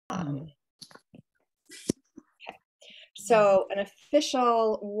Okay. So an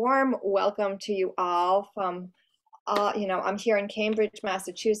official warm welcome to you all from, I'm here in Cambridge,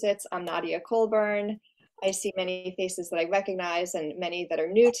 Massachusetts. I'm Nadia Colburn. I see many faces that I recognize and many that are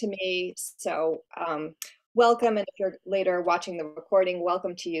new to me. So welcome, and if you're later watching the recording,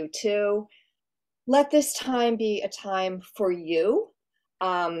 welcome to you too. Let this time be a time for you.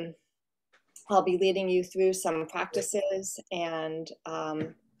 I'll be leading you through some practices and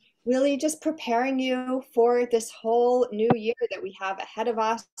really just preparing you for this whole new year that we have ahead of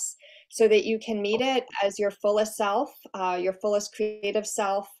us so that you can meet it as your fullest self, your fullest creative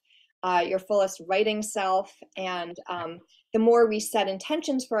self, your fullest writing self. And the more we set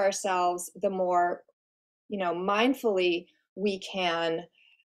intentions for ourselves, the more, mindfully we can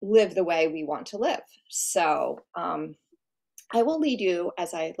live the way we want to live. So I will lead you,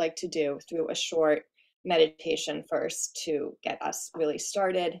 as I like to do, through a short meditation first to get us really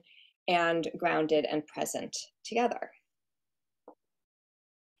started and grounded and present together.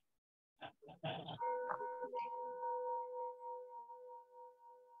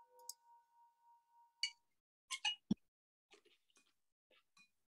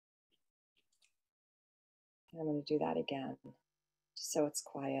 And I'm going to do that again, just so it's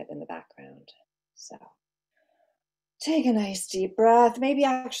quiet in the background. So take a nice deep breath. Maybe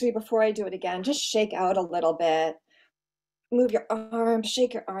actually before I do it again, just shake out a little bit. Move your arms,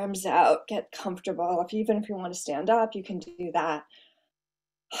 shake your arms out, get comfortable. Even if you want to stand up, you can do that.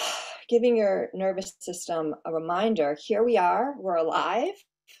 Giving your nervous system a reminder, here we are, we're alive,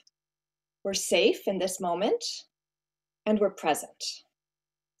 we're safe in this moment, and we're present.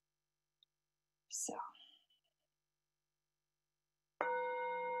 So.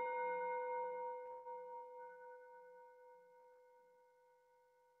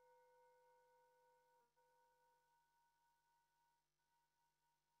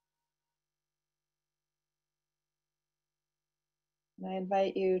 And I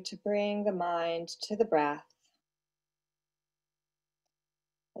invite you to bring the mind to the breath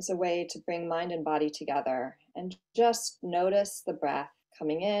as a way to bring mind and body together, and just notice the breath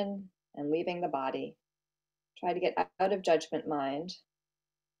coming in and leaving the body. Try to get out of judgment mind.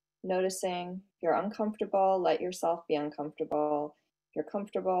 Noticing if you're uncomfortable, let yourself be uncomfortable. If you're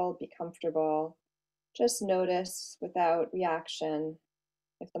comfortable, be comfortable. Just notice without reaction.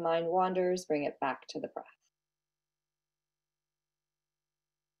 If the mind wanders, bring it back to the breath.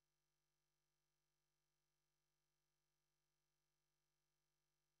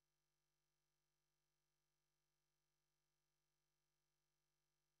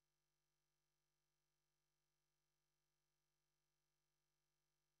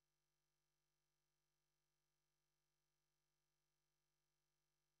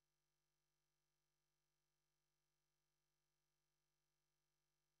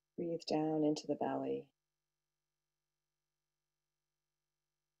 Breathe down into the belly,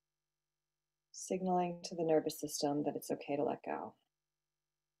 signaling to the nervous system that it's okay to let go.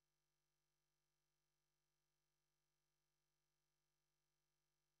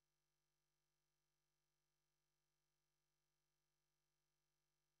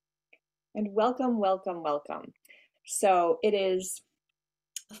 And welcome, welcome, welcome. So it is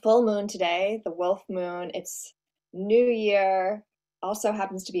full moon today, the wolf moon. It's New Year, also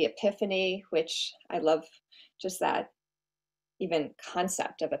happens to be Epiphany, which I love just that even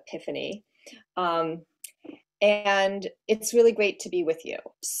concept of epiphany. And it's really great to be with you.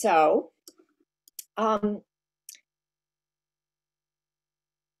 So as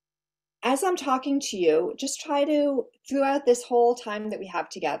I'm talking to you, just try to, throughout this whole time that we have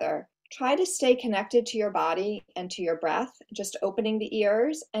together, try to stay connected to your body and to your breath, just opening the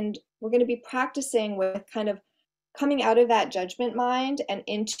ears. And we're going to be practicing with kind of coming out of that judgment mind and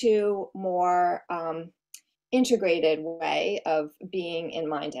into more integrated way of being in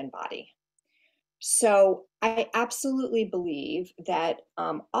mind and body. So I absolutely believe that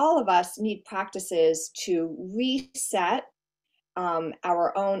all of us need practices to reset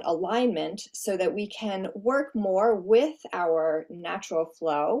our own alignment so that we can work more with our natural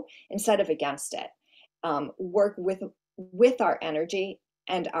flow instead of against it. Work with our energy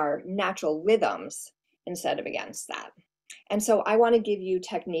and our natural rhythms instead of against that. And so I want to give you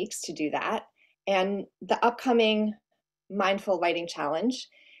techniques to do that. And the upcoming Mindful Writing Challenge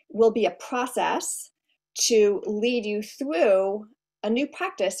will be a process to lead you through a new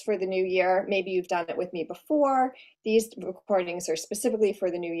practice for the new year. Maybe you've done it with me before. These recordings are specifically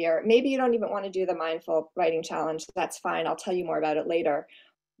for the new year. Maybe you don't even want to do the Mindful Writing Challenge. That's fine. I'll tell you more about it later.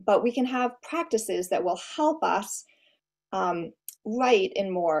 But we can have practices that will help us write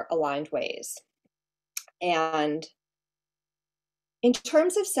in more aligned ways. And In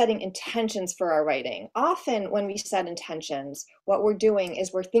terms of setting intentions for our writing, often when we set intentions, what we're doing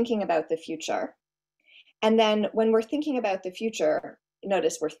is we're thinking about the future. And then when we're thinking about the future,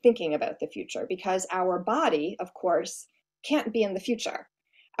 notice we're thinking about the future because our body, of course, can't be in the future.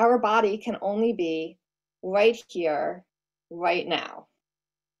 Our body can only be right here, right now.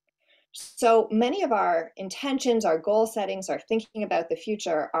 So many of our intentions, our goal settings, our thinking about the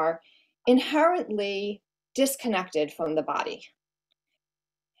future are inherently disconnected from the body.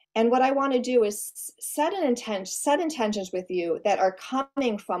 And what I want to do is set intentions with you that are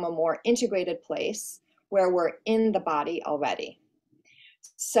coming from a more integrated place where we're in the body already.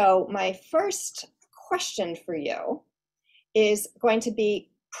 So my first question for you is going to be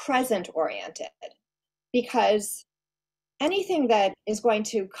present oriented, because anything that is going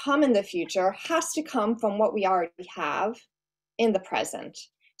to come in the future has to come from what we already have in the present.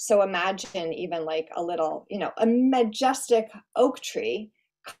 So imagine even like a little, a majestic oak tree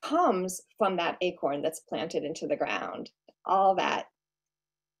comes from that acorn that's planted into the ground, all that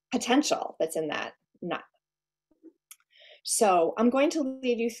potential that's in that nut. So I'm going to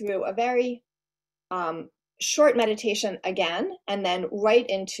lead you through a very short meditation again, and then right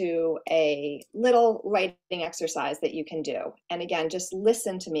into a little writing exercise that you can do. And again, just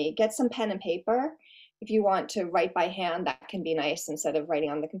listen to me, get some pen and paper. If you want to write by hand, that can be nice instead of writing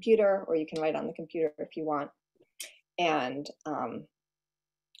on the computer, or you can write on the computer if you want. And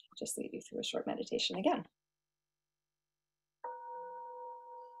just lead you through a short meditation again.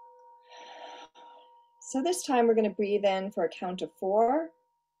 So this time we're going to breathe in for a count of 4.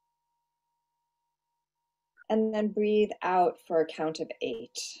 And then breathe out for a count of 8.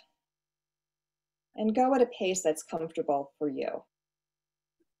 And go at a pace that's comfortable for you.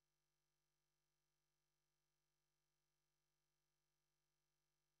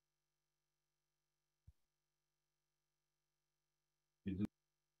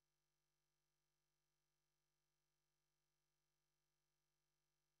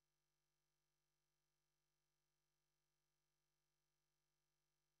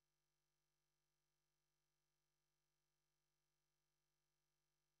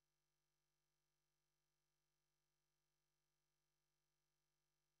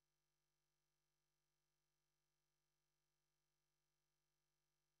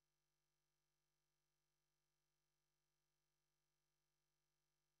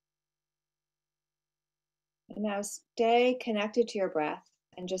 And now stay connected to your breath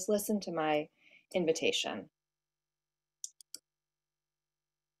and just listen to my invitation.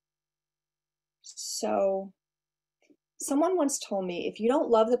 So, someone once told me, if you don't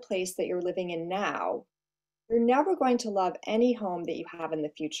love the place that you're living in now, you're never going to love any home that you have in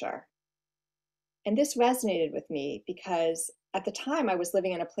the future. And this resonated with me because at the time I was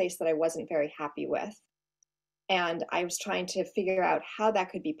living in a place that I wasn't very happy with. And I was trying to figure out how that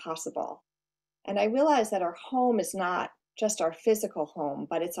could be possible. And I realized that our home is not just our physical home,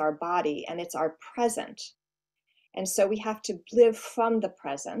 but it's our body and it's our present. And so we have to live from the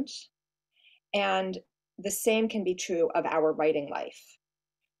present. And the same can be true of our writing life.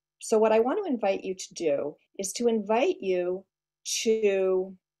 So what I want to invite you to do is to invite you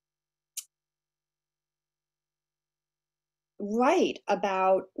to write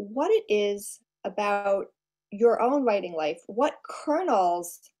about what it is about your own writing life. What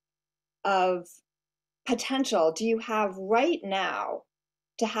kernels of potential do you have right now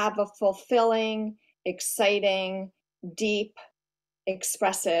to have a fulfilling, exciting, deep,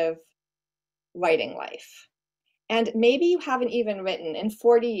 expressive writing life? And maybe you haven't even written in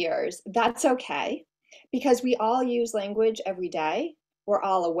 40 years. That's okay, because we all use language every day. We're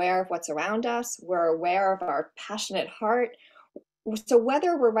all aware of what's around us. We're aware of our passionate heart. So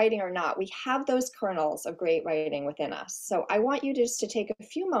whether we're writing or not, we have those kernels of great writing within us. So I want you just to take a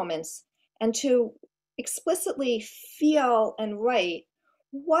few moments and to explicitly feel and write,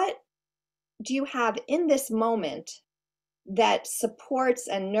 what do you have in this moment that supports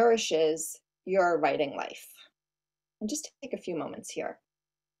and nourishes your writing life? And just take a few moments here.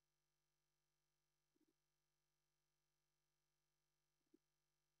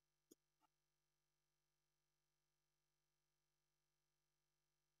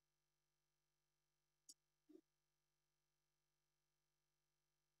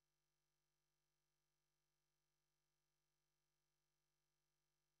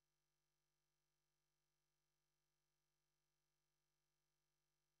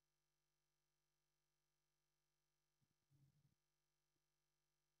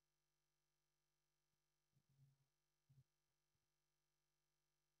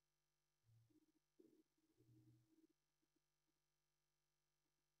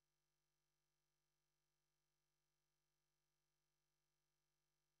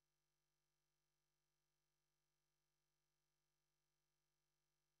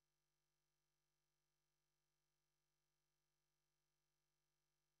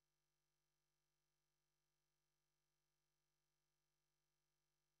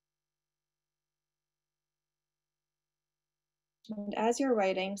 And as you're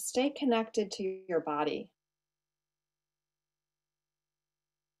writing, stay connected to your body.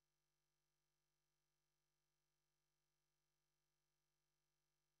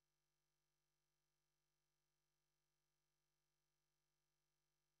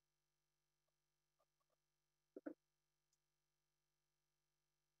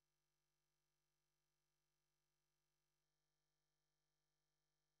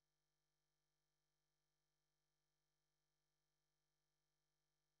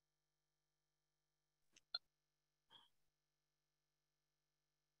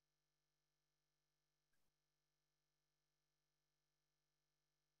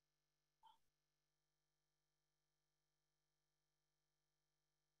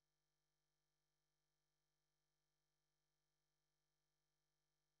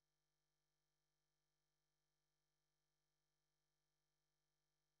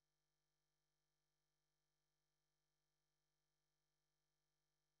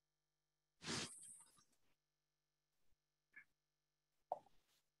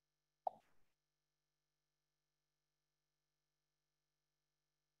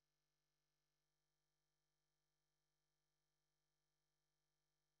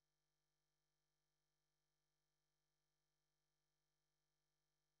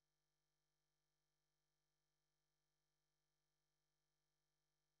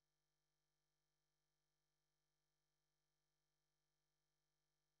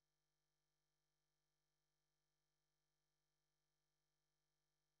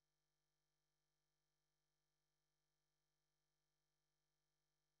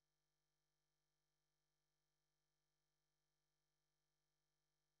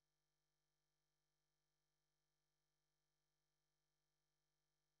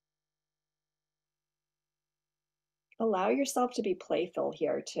 Allow yourself to be playful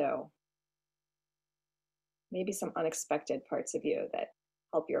here too. Maybe some unexpected parts of you that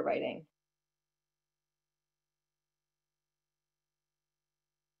help your writing.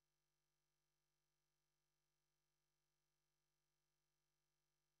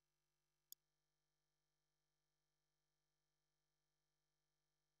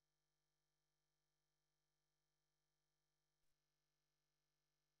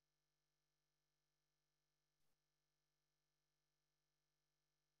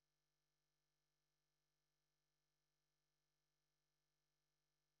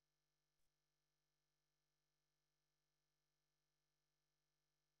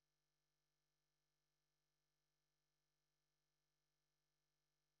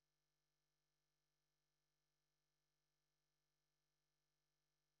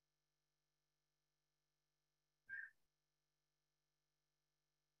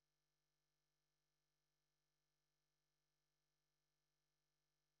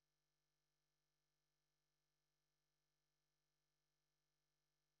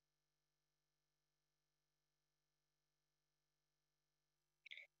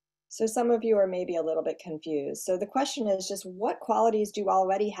 So some of you are maybe a little bit confused. So the question is just what qualities do you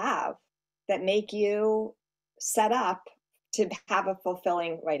already have that make you set up to have a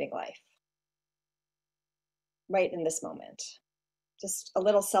fulfilling writing life right in this moment? Just a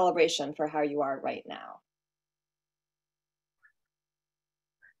little celebration for how you are right now.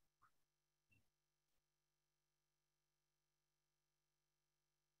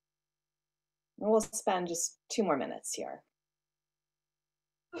 And we'll spend just 2 more minutes here.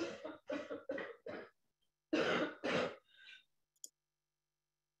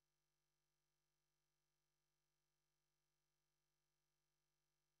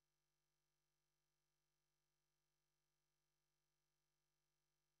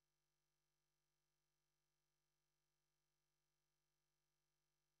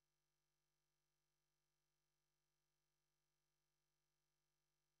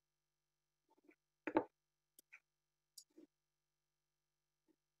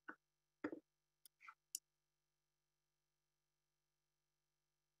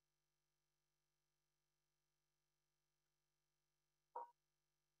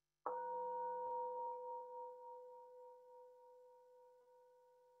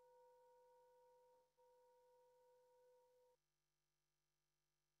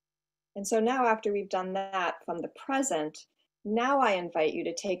 And so now after we've done that from the present, now I invite you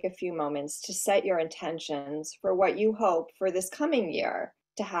to take a few moments to set your intentions for what you hope for this coming year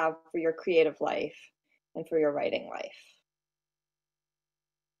to have for your creative life and for your writing life.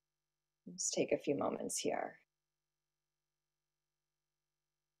 Let's take a few moments here.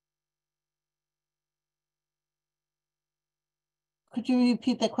 Could you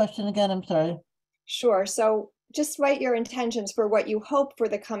repeat that question again? I'm sorry. Sure. So just write your intentions for what you hope for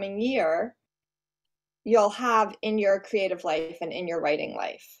the coming year you'll have in your creative life and in your writing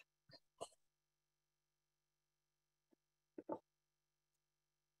life.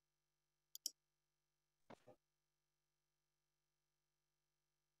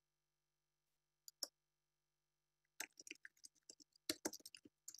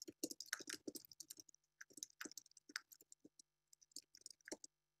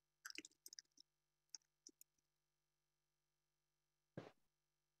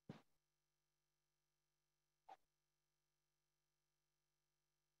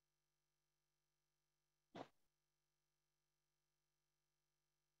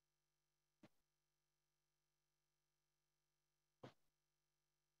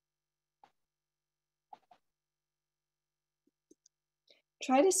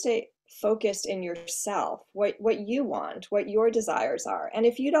 Try to stay focused in yourself, what you want, what your desires are. And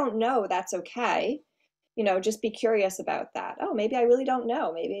if you don't know, that's okay. Just be curious about that. Oh, maybe I really don't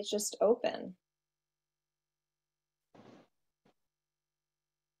know. Maybe it's just open.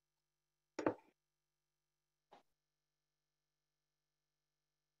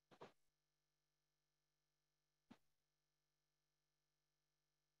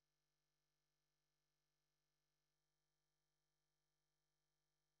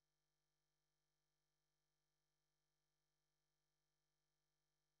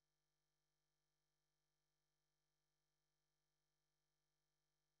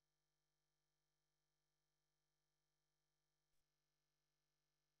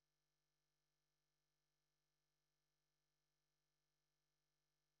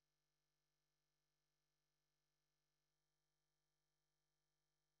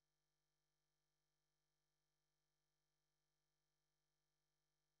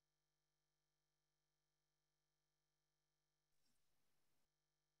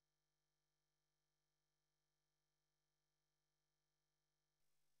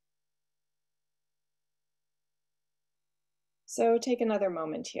 So take another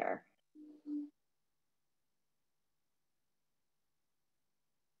moment here.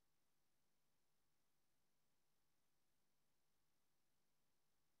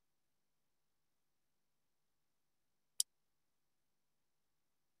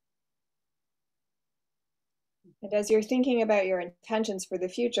 And as you're thinking about your intentions for the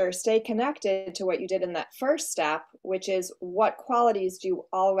future, stay connected to what you did in that first step, which is what qualities do you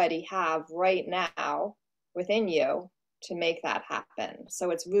already have right now within you to make that happen.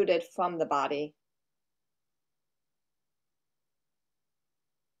 So it's rooted from the body.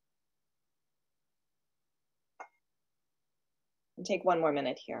 And take one more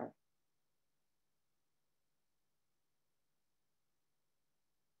minute here.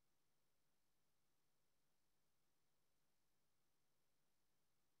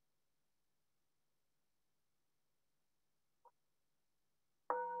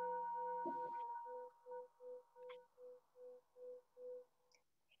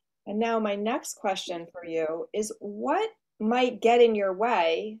 And now my next question for you is what might get in your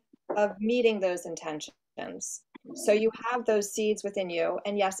way of meeting those intentions? So you have those seeds within you.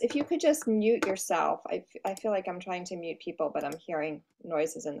 And yes, if you could just mute yourself. I feel like I'm trying to mute people, but I'm hearing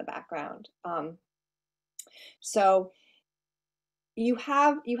noises in the background. So you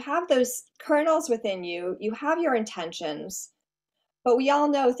have those kernels within you. You have your intentions, but we all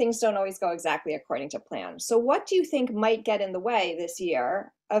know things don't always go exactly according to plan. So what do you think might get in the way this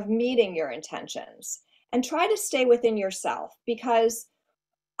year of meeting your intentions? And try to stay within yourself because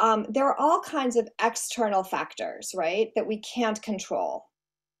there are all kinds of external factors, right, that we can't control.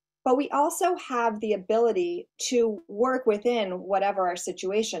 But we also have the ability to work within whatever our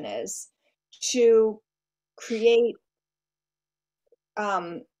situation is to create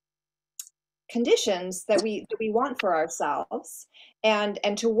um, conditions that we want for ourselves and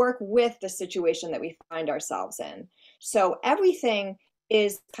to work with the situation that we find ourselves in. So everything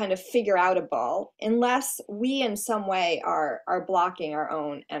is kind of figure outable unless we in some way are blocking our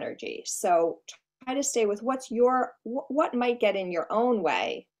own energy. So try to stay with what might get in your own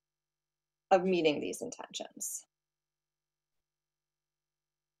way of meeting these intentions.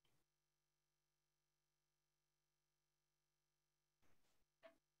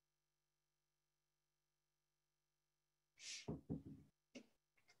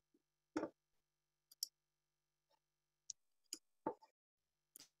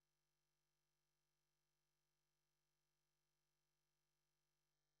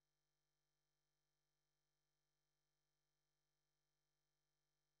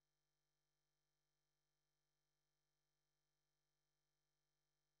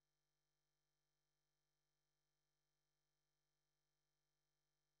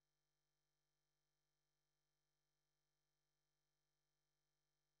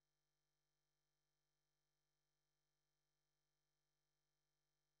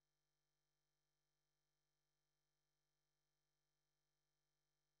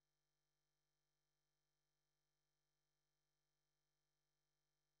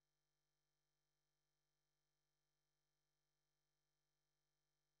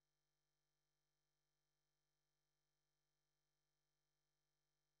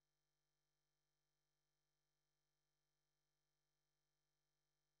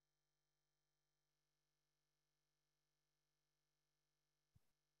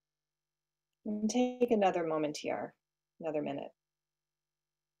 And take another moment here, another minute.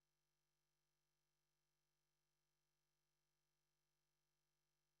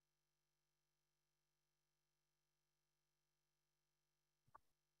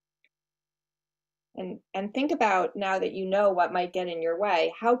 And think about, now that you know what might get in your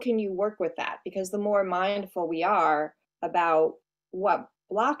way, how can you work with that? Because the more mindful we are about what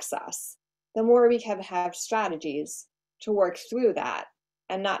blocks us, the more we can have strategies to work through that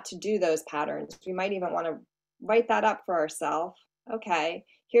and not to do those patterns. We might even want to write that up for ourselves. Okay,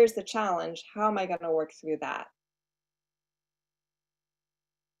 here's the challenge. How am I going to work through that?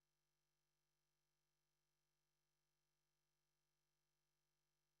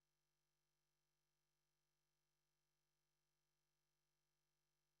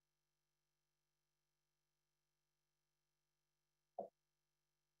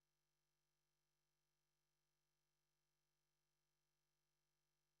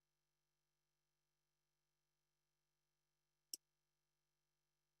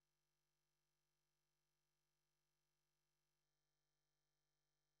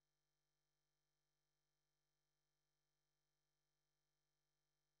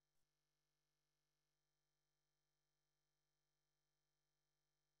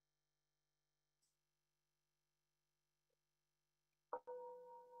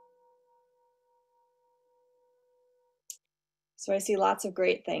 So I see lots of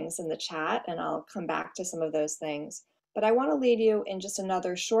great things in the chat, and I'll come back to some of those things. But I want to lead you in just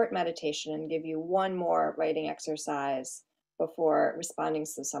another short meditation and give you one more writing exercise before responding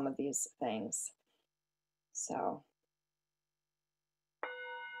to some of these things. So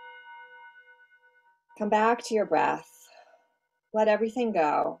come back to your breath. Let everything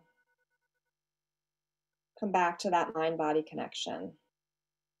go. Come back to that mind-body connection.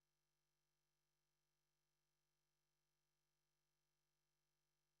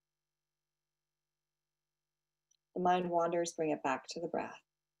 The mind wanders, bring it back to the breath.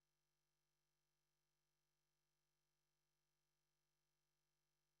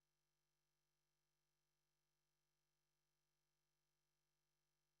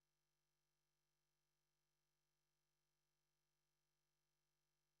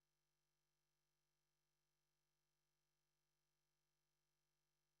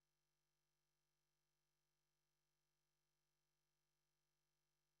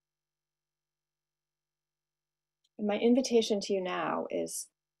 And my invitation to you now is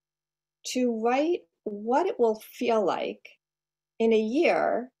to write what it will feel like in a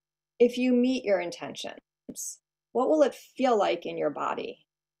year if you meet your intentions. What will it feel like in your body?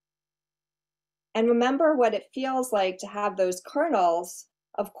 And remember what it feels like to have those kernels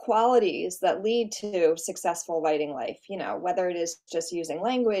of qualities that lead to successful writing life, whether it is just using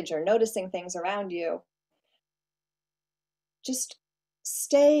language or noticing things around you. Just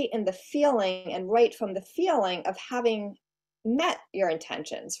stay in the feeling and write from the feeling of having met your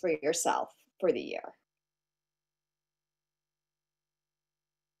intentions for yourself for the year.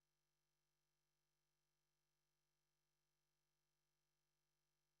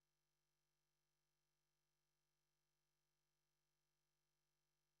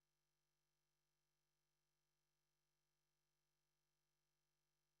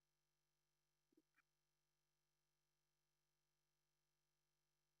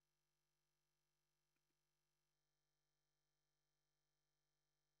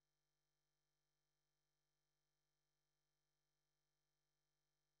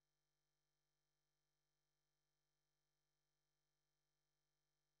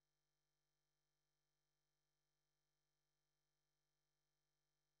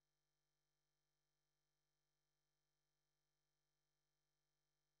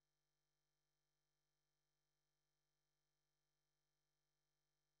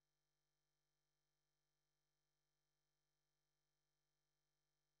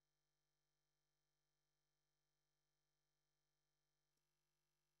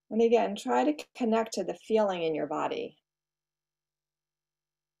 And again, try to connect to the feeling in your body,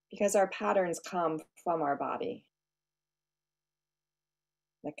 because our patterns come from our body,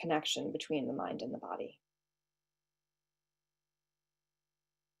 the connection between the mind and the body.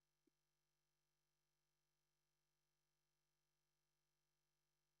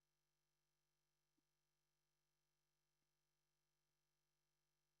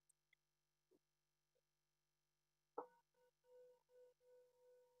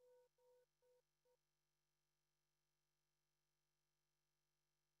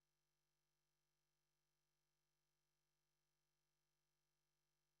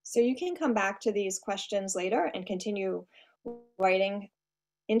 So you can come back to these questions later and continue writing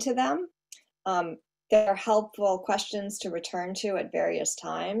into them. They're helpful questions to return to at various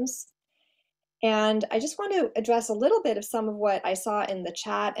times. And I just want to address a little bit of some of what I saw in the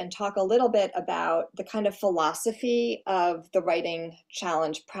chat and talk a little bit about the kind of philosophy of the writing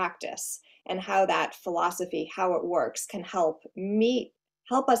challenge practice and how that philosophy, how it works, can help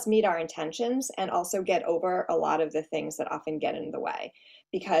us meet our intentions and also get over a lot of the things that often get in the way.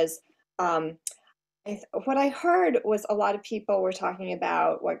 Because um, what I heard was a lot of people were talking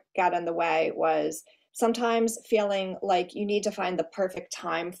about what got in the way was sometimes feeling like you need to find the perfect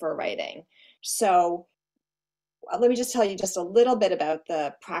time for writing. So let me just tell you just a little bit about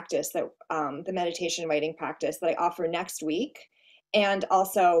the practice that the meditation writing practice that I offer next week, and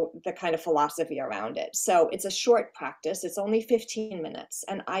also the kind of philosophy around it. So it's a short practice. It's only 15 minutes.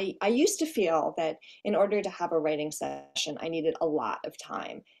 And I used to feel that in order to have a writing session, I needed a lot of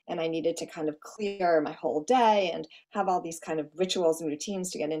time and I needed to kind of clear my whole day and have all these kind of rituals and routines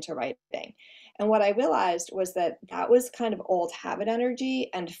to get into writing. And what I realized was that that was kind of old habit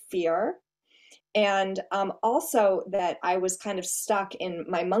energy and fear, and also that I was kind of stuck in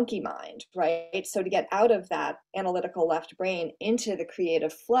my monkey mind, right? So to get out of that analytical left brain into the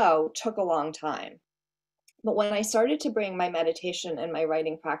creative flow took a long time. But when I started to bring my meditation and my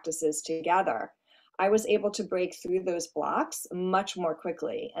writing practices together, I was able to break through those blocks much more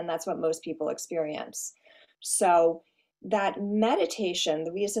quickly. And that's what most people experience. So that meditation,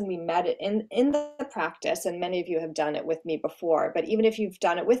 the reason we in the practice, and many of you have done it with me before, but even if you've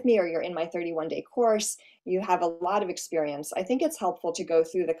done it with me or you're in my 31-day course, you have a lot of experience. I think it's helpful to go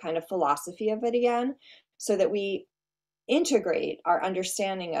through the kind of philosophy of it again so that we integrate our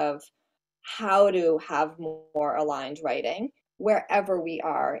understanding of how to have more aligned writing wherever we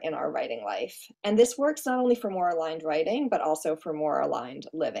are in our writing life. And this works not only for more aligned writing, but also for more aligned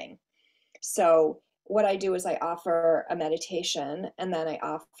living. So what I do is I offer a meditation, and then I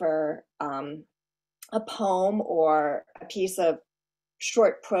offer a poem or a piece of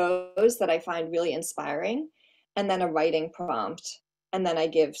short prose that I find really inspiring, and then a writing prompt. And then I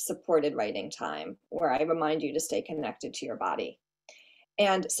give supported writing time where I remind you to stay connected to your body.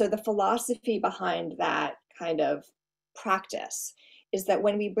 And so the philosophy behind that kind of practice is that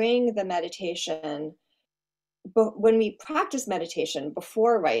when we bring the meditation, when we practice meditation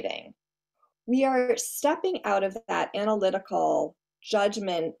before writing, we are stepping out of that analytical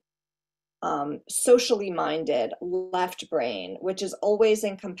judgment, socially minded left brain, which is always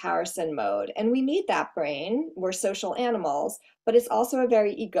in comparison mode. And we need that brain. We're social animals, but it's also a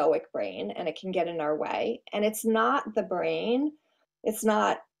very egoic brain and it can get in our way. And it's not the brain, it's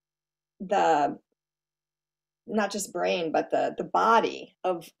the not just brain, but the body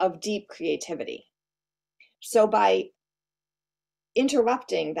of deep creativity. So by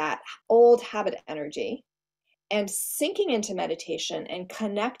interrupting that old habit energy and sinking into meditation and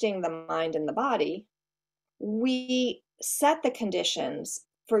connecting the mind and the body, we set the conditions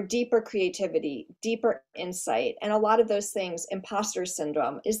for deeper creativity, deeper insight, and a lot of those things, imposter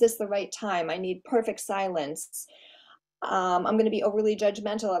syndrome. Is this the right time? I need perfect silence. I'm going to be overly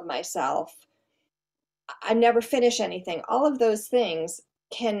judgmental of myself. I never finish anything. All of those things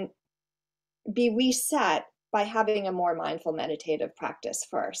can be reset by having a more mindful meditative practice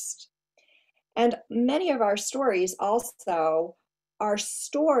first. And many of our stories also are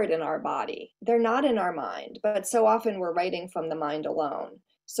stored in our body. They're not in our mind, but so often we're writing from the mind alone.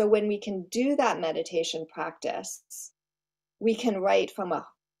 So when we can do that meditation practice, we can write from a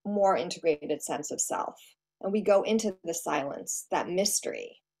more integrated sense of self. And we go into the silence, that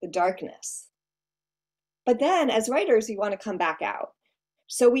mystery, the darkness. But then as writers, we want to come back out.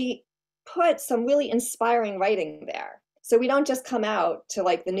 So we put some really inspiring writing there. So we don't just come out to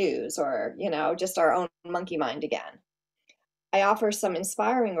like the news or, just our own monkey mind again. I offer some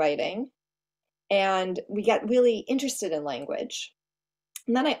inspiring writing and we get really interested in language.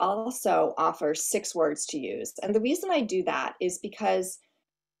 And then I also offer 6 words to use. And the reason I do that is because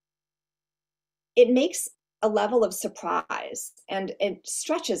it makes a level of surprise and it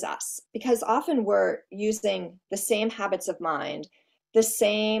stretches us, because often we're using the same habits of mind, the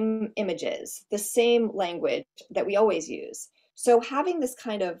same images, the same language that we always use. So having this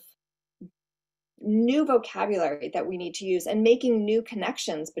kind of new vocabulary that we need to use and making new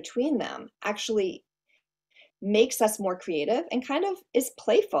connections between them actually makes us more creative and kind of is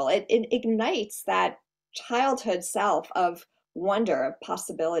playful. It ignites that childhood self of wonder, of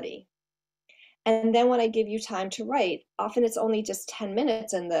possibility. And then when I give you time to write, often it's only just 10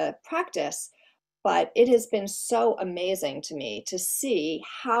 minutes in the practice, but it has been so amazing to me to see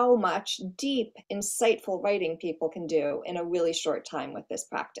how much deep, insightful writing people can do in a really short time with this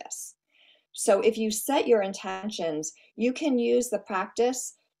practice. So if you set your intentions, you can use the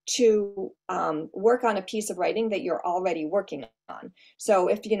practice to work on a piece of writing that you're already working on. So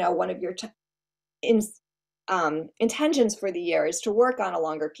if one of your in intentions for the year is to work on a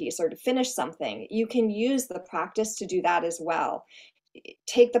longer piece or to finish something, you can use the practice to do that as well.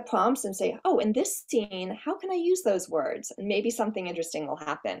 Take the prompts and say, oh, in this scene, how can I use those words? And maybe something interesting will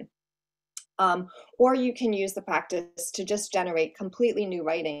happen. Or you can use the practice to just generate completely new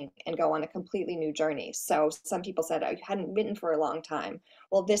writing and go on a completely new journey. So some people said, I hadn't written for a long time.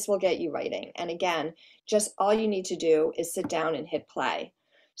 Well, this will get you writing. And again, just all you need to do is sit down and hit play.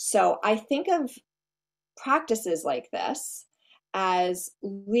 So I think of practices like this as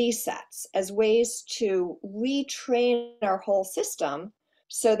resets, as ways to retrain our whole system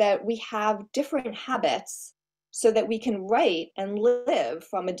so that we have different habits so that we can write and live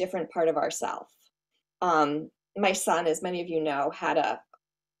from a different part of ourself. My son, as many of you know, had a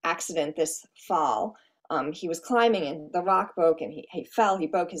accident this fall. He was climbing and the rock broke and he fell. He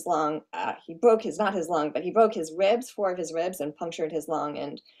broke his lung. He broke his, not his lung, but he broke his ribs, 4 of his ribs, and punctured his lung.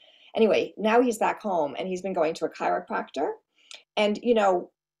 And anyway, now he's back home and he's been going to a chiropractor. And, you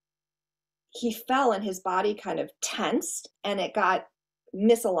know, he fell and his body kind of tensed and it got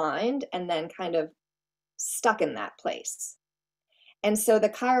misaligned and then kind of stuck in that place. And so the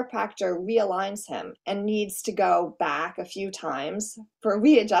chiropractor realigns him and needs to go back a few times for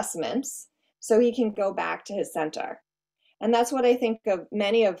readjustments so he can go back to his center. And that's what I think of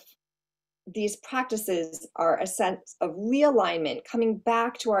many of these practices are a sense of realignment, coming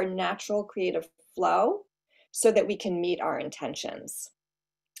back to our natural creative flow so that we can meet our intentions.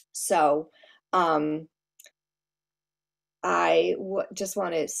 So I just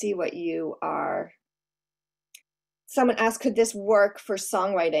want to see what you are. Someone asked, could this work for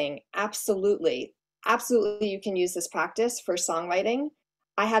songwriting? Absolutely. Absolutely, you can use this practice for songwriting.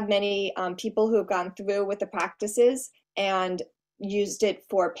 I have many people who have gone through with the practices and used it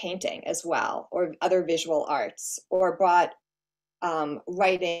for painting as well, or other visual arts, or brought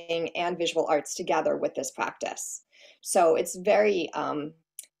writing and visual arts together with this practice. So it's very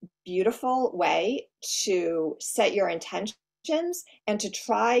beautiful way to set your intentions and to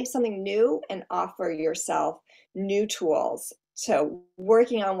try something new and offer yourself new tools to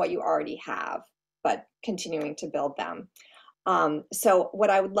working on what you already have, but continuing to build them. So what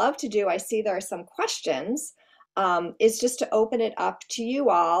I would love to do, I see there are some questions, is just to open it up to you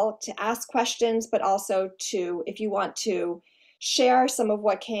all to ask questions, but also to, if you want to share some of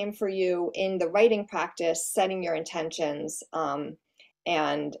what came for you in the writing practice, setting your intentions,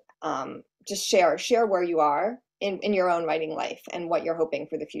 and just share where you are in your own writing life and what you're hoping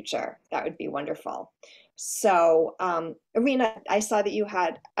for the future. That would be wonderful. So, Irina, I saw that you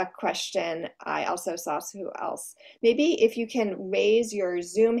had a question. I also saw who else. Maybe if you can raise your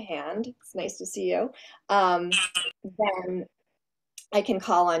Zoom hand, it's nice to see you, then I can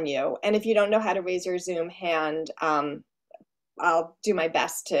call on you. And if you don't know how to raise your Zoom hand, I'll do my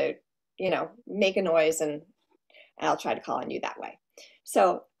best to, make a noise and I'll try to call on you that way.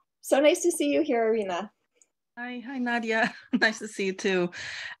 So nice to see you here, Irina. Hi, Nadia. Nice to see you too.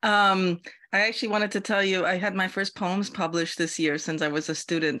 I actually wanted to tell you I had my first poems published this year since I was a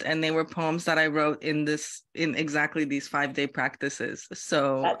student, and they were poems that I wrote in exactly these 5-day practices.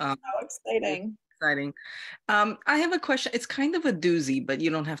 So that's so exciting. Exciting. I have a question. It's kind of a doozy, but you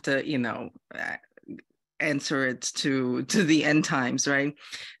don't have to, answer it to the end times, right?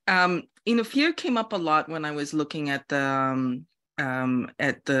 Fear came up a lot when I was looking at the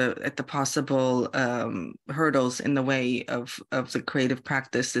possible hurdles in the way of the creative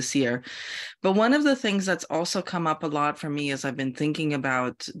practice this year. But one of the things that's also come up a lot for me as I've been thinking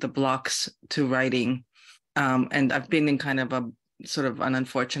about the blocks to writing, and I've been in kind of a sort of an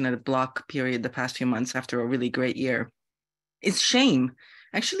unfortunate block period the past few months after a really great year, is shame.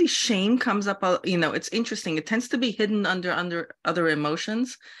 Actually, shame comes up, it's interesting. It tends to be hidden under other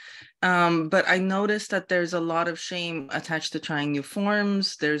emotions. But I noticed that there's a lot of shame attached to trying new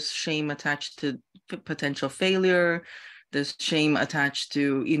forms. There's shame attached to potential failure. There's shame attached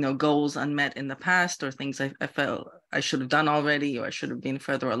to, goals unmet in the past or things I felt I should have done already or I should have been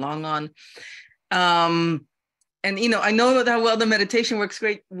further along on. And, I know that well the meditation works,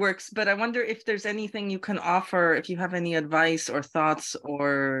 but I wonder if there's anything you can offer, if you have any advice or thoughts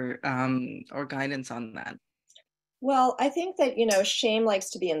or guidance on that. Well, I think that, shame likes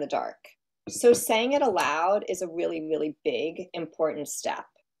to be in the dark. So saying it aloud is a really, really big, important step,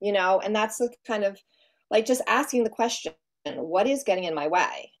 and that's the kind of like just asking the question, what is getting in my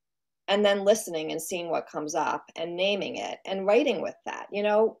way? And then listening and seeing what comes up and naming it and writing with that,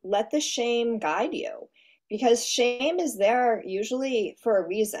 let the shame guide you because shame is there usually for a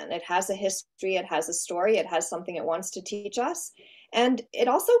reason. It has a history, it has a story, it has something it wants to teach us. And it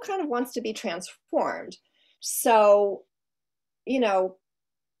also kind of wants to be transformed. So,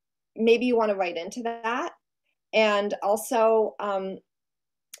 maybe you want to write into that. And also,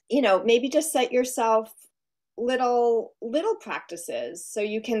 you know, maybe just set yourself little practices so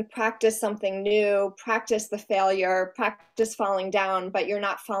you can practice something new, practice the failure, practice falling down, but you're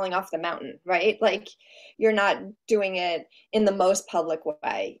not falling off the mountain, right? Like you're not doing it in the most public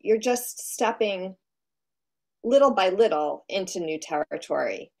way. You're just stepping little by little into new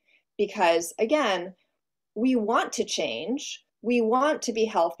territory. Because again, we want to change, we want to be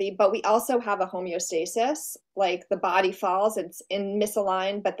healthy, but we also have a homeostasis. Like the body falls, it's in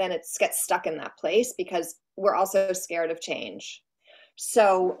misaligned, but then it gets stuck in that place because we're also scared of change.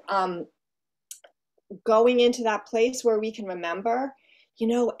 So going into that place where we can remember, you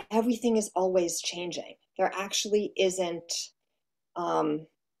know, everything is always changing. There actually isn't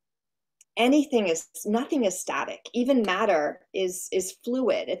anything is, nothing is static. Even matter is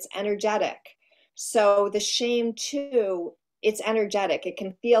fluid, it's energetic. So the shame too, it's energetic. It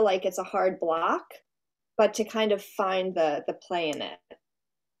can feel like it's a hard block, but to kind of find the play in it.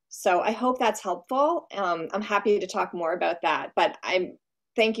 So I hope that's helpful. I'm happy to talk more about that, but I'm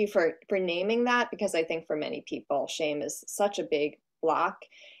thank you for naming that, because I think for many people, shame is such a big block.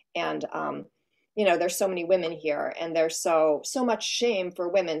 And you know, there's so many women here, and there's so much shame for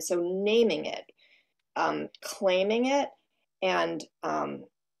women. So naming it, claiming it, and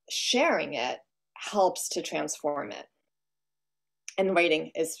sharing it helps to transform it. And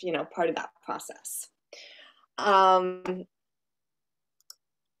writing is, you know, part of that process.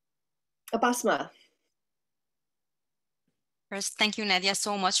 Basma. First, thank you, Nadia,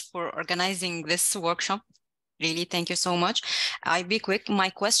 so much for organizing this workshop. Really, thank you so much. I'll be quick. My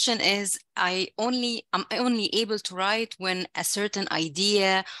question is, I'm only able to write when a certain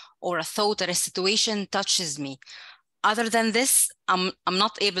idea or a thought or a situation touches me. Other than this, I'm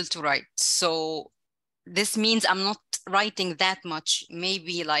not able to write. So this means I'm not writing that much,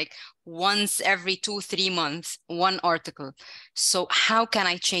 maybe like once every 2-3 months, one article. So how can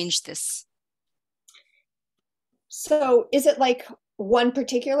I change this? So is it like one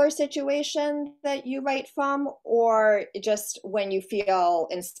particular situation that you write from, or just when you feel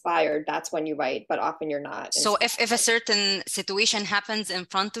inspired, that's when you write, but often you're not so inspired? if a certain situation happens in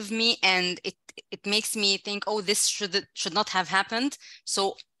front of me and it makes me think, oh, this should not have happened,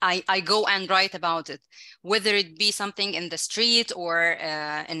 so I go and write about it, whether it be something in the street or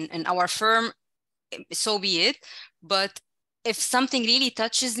in our firm, so be it. But if something really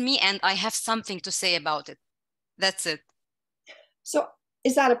touches me and I have something to say about it, that's it. So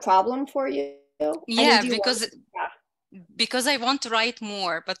is that a problem for you? Yeah, I mean, do you because want, yeah. because I want to write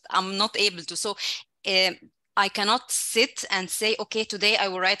more, but I'm not able to. So I cannot sit and say, okay, today I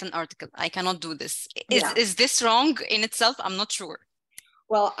will write an article. I cannot do this. Is this wrong in itself? I'm not sure.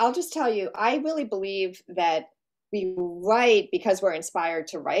 Well, I'll just tell you, I really believe that we write because we're inspired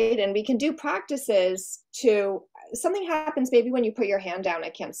to write, and we can do practices to, something happens maybe when you put your hand down, I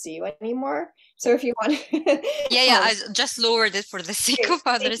can't see you anymore. So if you want yeah, I just lowered it for the sake of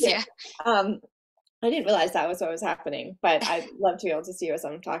others. Yeah. I didn't realize that was what was happening, but I'd love to be able to see you as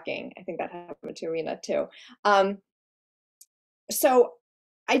I'm talking. I think that happened to Rena too. So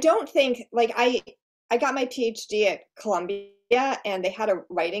I don't think, like, I got my PhD at Columbia, and they had a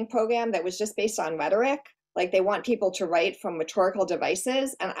writing program that was just based on rhetoric. Like they want people to write from rhetorical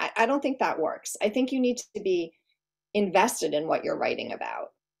devices, and I don't think that works. I think you need to be invested in what you're writing about.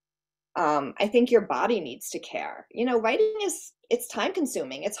 I think your body needs to care. You know, writing it's time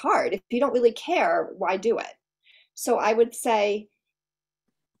consuming. It's hard. If you don't really care, why do it? So I would say,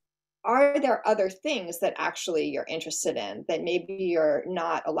 are there other things that actually you're interested in that maybe you're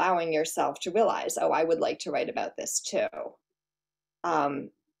not allowing yourself to realize, oh, I would like to write about this too?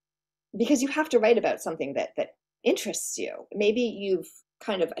 Because you have to write about something that interests you. Maybe you've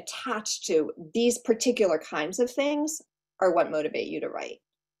kind of attached to these particular kinds of things are what motivate you to write.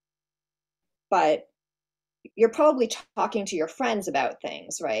 But you're probably talking to your friends about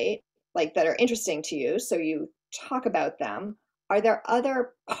things, right? Like that are interesting to you. So you talk about them. Are there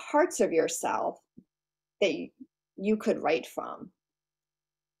other parts of yourself that you could write from?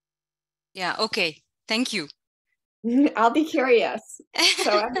 Yeah. Okay. Thank you. I'll be curious.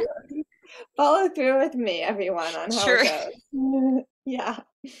 So follow through with me, everyone, on how Sure. it goes. Yeah.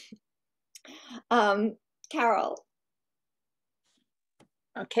 Carol.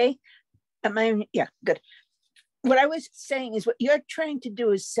 Okay. Yeah, good. What I was saying is what you're trying to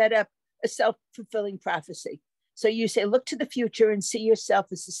do is set up a self-fulfilling prophecy. So you say, look to the future and see yourself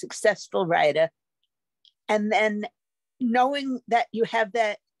as a successful writer. And then knowing that you have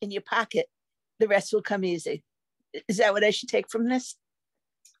that in your pocket, the rest will come easy. Is that what I should take from this?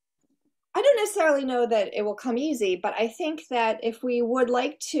 I don't necessarily know that it will come easy, but I think that if we would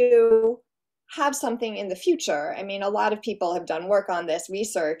like to have something in the future, I mean, a lot of people have done work on this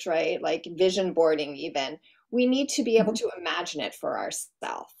research, right? Like vision boarding, even. We need to be able to imagine it for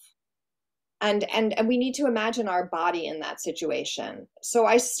ourselves. And we need to imagine our body in that situation. So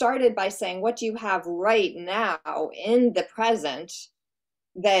I started by saying, what do you have right now in the present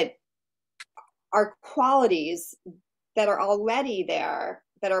that are qualities that are already there,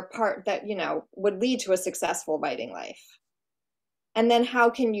 that are part that, you know, would lead to a successful writing life? And then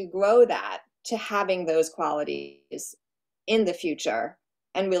how can you grow that to having those qualities in the future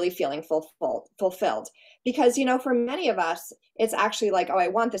and really feeling fulfilled? Because, you know, for many of us, it's actually like, oh, I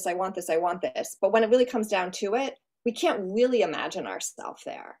want this, I want this, I want this. But when it really comes down to it, we can't really imagine ourselves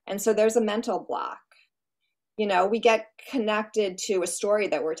there. And so there's a mental block. You know, we get connected to a story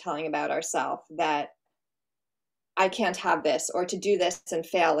that we're telling about ourselves that I can't have this, or to do this and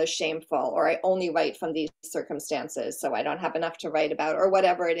fail is shameful, or I only write from these circumstances, so I don't have enough to write about, or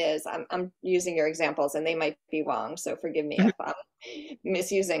whatever it is. I'm using your examples and they might be wrong, so forgive me if I'm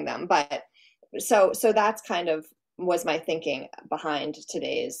misusing them. But so that's kind of was my thinking behind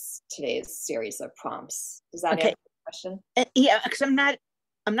today's series of prompts. Does that answer the question? Yeah, because I'm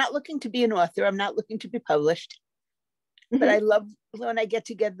not looking to be an author. I'm not looking to be published. But I love when I get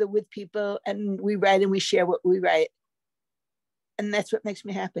together with people and we write and we share what we write. And that's what makes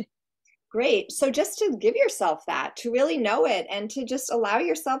me happy. Great. So just to give yourself that, to really know it, and to just allow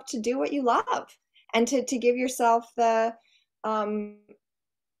yourself to do what you love, and to give yourself the,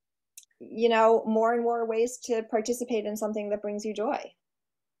 you know, more and more ways to participate in something that brings you joy.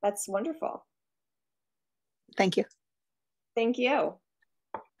 That's wonderful. Thank you. Thank you.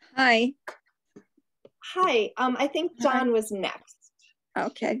 Hi. Hi. I think John was next.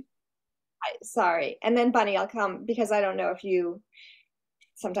 Okay. Sorry. And then Bunny, I'll come, because I don't know if you,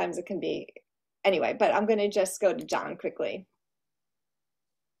 sometimes it can be, anyway, but I'm going to just go to John quickly.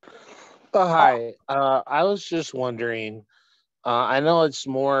 Oh, hi. I was just wondering, I know it's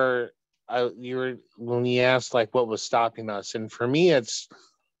more, when you asked like what was stopping us, and for me, it's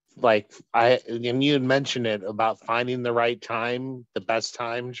like, and you had mentioned it about finding the right time, the best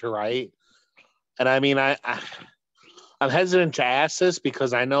time to write. And I mean, I'm hesitant to ask this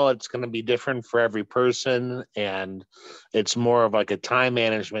because I know it's going to be different for every person and it's more of like a time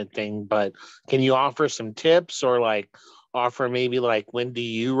management thing, but can you offer some tips, or like offer maybe like, when do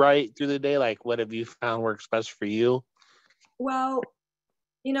you write through the day? Like, what have you found works best for you? Well,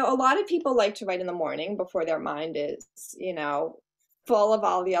 you know, a lot of people like to write in the morning before their mind is, you know, full of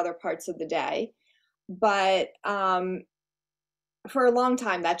all the other parts of the day. But for a long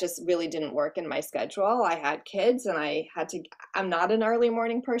time, that just really didn't work in my schedule. I had kids and I'm not an early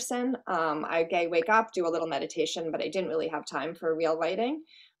morning person. I wake up, do a little meditation, but I didn't really have time for real writing,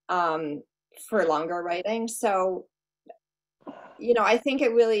 for longer writing. So, you know, I think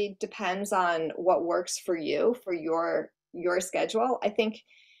it really depends on what works for you, for your schedule. I think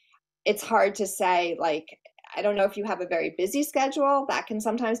it's hard to say, like, I don't know if you have a very busy schedule, that can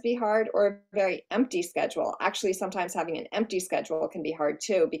sometimes be hard, or a very empty schedule. Actually, sometimes having an empty schedule can be hard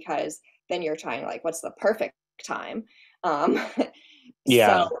too, because then you're trying, like, what's the perfect time?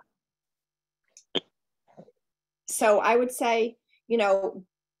 Yeah. So I would say, you know,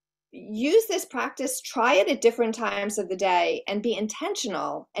 use this practice, try it at different times of the day, and be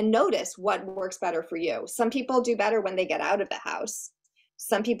intentional and notice what works better for you. Some people do better when they get out of the house.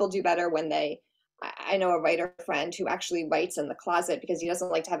 Some people do better when I know a writer friend who actually writes in the closet because he doesn't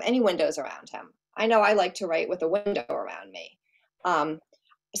like to have any windows around him. I know I like to write with a window around me.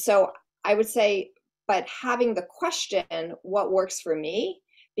 So I would say, but having the question, what works for me?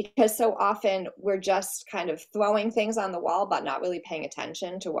 Because so often we're just kind of throwing things on the wall, but not really paying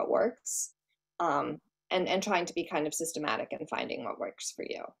attention to what works, and trying to be kind of systematic in finding what works for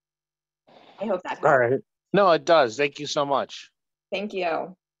you. I hope that helps. All right. No, it does. Thank you so much. Thank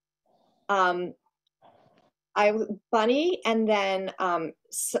you. Bunny, and then,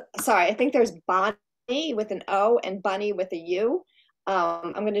 sorry, I think there's Bonnie with an O and Bunny with a U.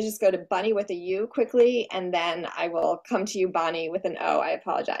 I'm going to just go to Bunny with a U quickly, and then I will come to you, Bonnie, with an O. I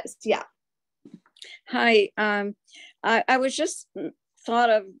apologize. Yeah. Hi. I was just thought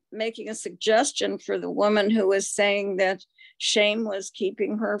of making a suggestion for the woman who was saying that shame was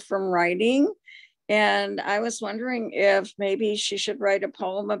keeping her from writing. And I was wondering if maybe she should write a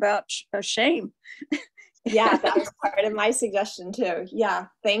poem about shame. Yeah, that was part of my suggestion too. Yeah,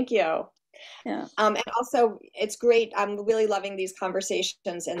 thank you. Yeah. And also, it's great. I'm really loving these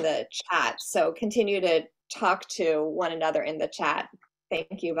conversations in the chat. So continue to talk to one another in the chat.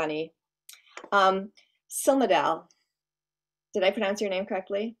 Thank you, Bunny. Silmadel, did I pronounce your name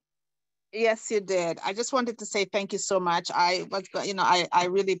correctly? Yes, you did. I just wanted to say thank you so much. I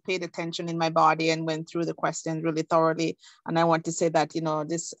really paid attention in my body and went through the questions really thoroughly. And I want to say that,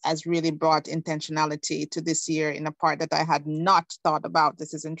 this has really brought intentionality to this year in a part that I had not thought about.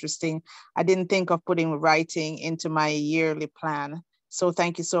 This is interesting. I didn't think of putting writing into my yearly plan. So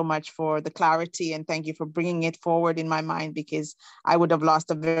thank you so much for the clarity, and thank you for bringing it forward in my mind, because I would have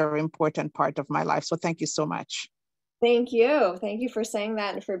lost a very important part of my life. So thank you so much. Thank you. Thank you for saying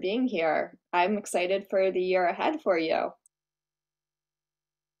that and for being here. I'm excited for the year ahead for you.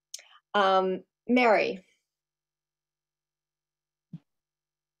 Mary.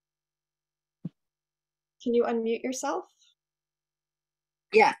 Can you unmute yourself?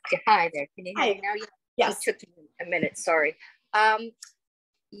 Yeah. Hi there. Can you hear Hi. me now? Yeah. Yes. It took me a minute. Sorry.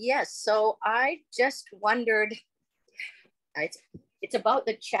 Yes. So I just wondered. It's about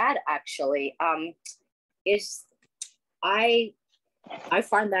the chat actually. I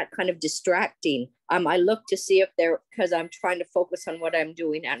find that kind of distracting. I look to see if because I'm trying to focus on what I'm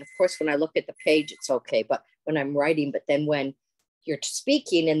doing. And of course, when I look at the page, it's okay. But when I'm writing, but then when you're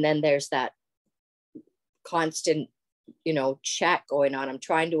speaking and then there's that constant, chat going on, I'm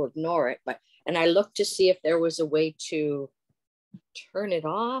trying to ignore it. And I look to see if there was a way to turn it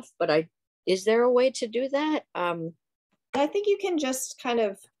off, but is there a way to do that? I think you can just kind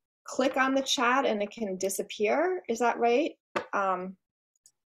of click on the chat and it can disappear. Is that right? I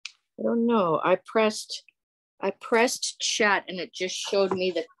don't know. I pressed chat and it just showed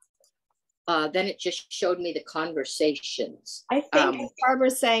me then it just showed me the conversations. I think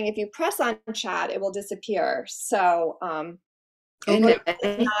Barbara's saying if you press on chat, it will disappear. So not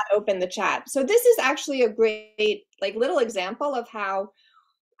open the chat. So this is actually a great little example of how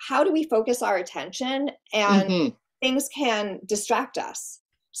do we focus our attention, and things can distract us.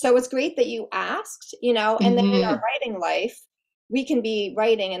 So it's great that you asked, and then in our writing life, we can be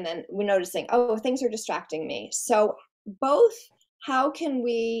writing and then we're noticing, oh, things are distracting me. So both, how can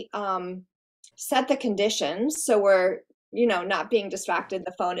we set the conditions so we're, not being distracted,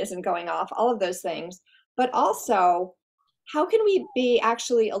 the phone isn't going off, all of those things, but also how can we be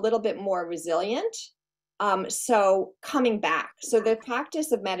actually a little bit more resilient? So coming back. So the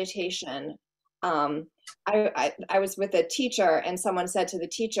practice of meditation, I was with a teacher and someone said to the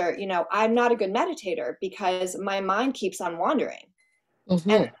teacher, I'm not a good meditator because my mind keeps on wandering.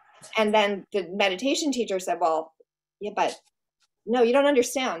 And then the meditation teacher said, well, yeah, but no, you don't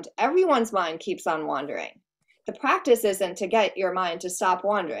understand. Everyone's mind keeps on wandering. The practice isn't to get your mind to stop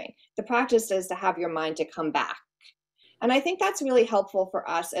wandering. The practice is to have your mind to come back. And I think that's really helpful for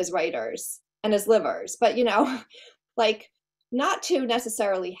us as writers and as livers, but not to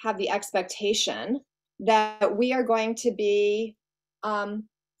necessarily have the expectation that we are going to be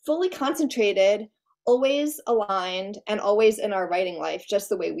fully concentrated, always aligned, and always in our writing life just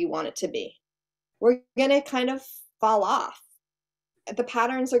the way we want it to be. We're going to kind of fall off. The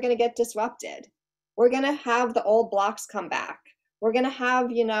patterns are going to get disrupted. We're going to have the old blocks come back. We're going to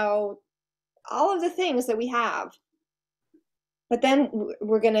have, all of the things that we have. But then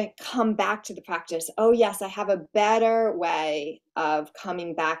we're going to come back to the practice. Oh, yes, I have a better way of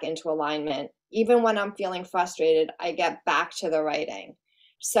coming back into alignment. Even when I'm feeling frustrated, I get back to the writing.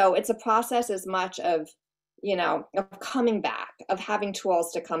 So it's a process as much of, of coming back, of having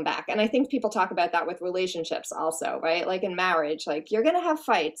tools to come back. And I think people talk about that with relationships also, right? Like in marriage, you're going to have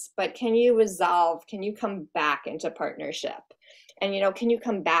fights, but can you resolve? Can you come back into partnership? And, can you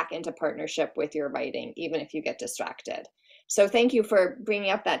come back into partnership with your writing, even if you get distracted? So thank you for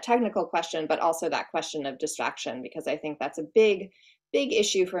bringing up that technical question, but also that question of distraction, because I think that's a big, big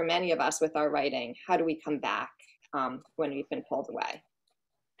issue for many of us with our writing. How do we come back when we've been pulled away?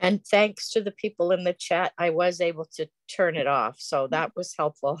 And thanks to the people in the chat, I was able to turn it off. So that was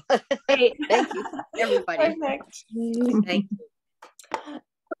helpful. Great. Thank you, everybody. Perfect. Thank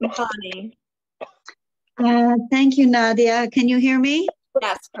you. Connie. Thank you, Nadia. Can you hear me?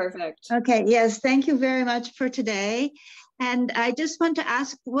 Yes, perfect. Okay, yes, thank you very much for today. And I just want to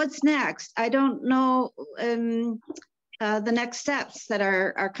ask, what's next? I don't know the next steps that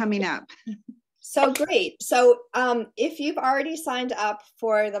are coming up. So great. So if you've already signed up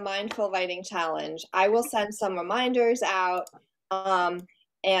for the Mindful Writing Challenge, I will send some reminders out.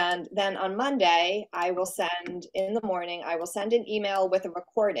 And then on Monday, in the morning, I will send an email with a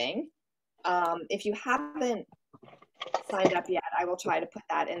recording. If you haven't signed up yet, I will try to put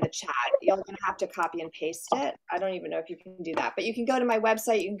that in the chat. You're going to have to copy and paste it. I don't even know if you can do that, but you can go to my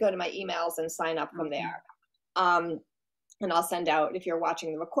website, you can go to my emails and sign up from there. And I'll send out, if you're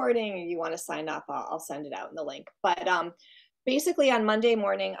watching the recording and you want to sign up, I'll send it out in the link. But basically on Monday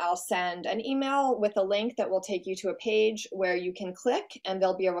morning, I'll send an email with a link that will take you to a page where you can click and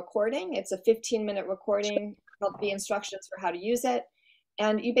there'll be a recording. It's a 15-minute recording. There'll be instructions for how to use it.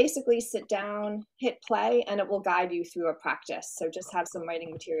 And you basically sit down, hit play, and it will guide you through a practice. So just have some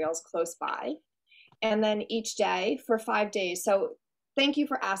writing materials close by. And then each day for 5 days. So thank you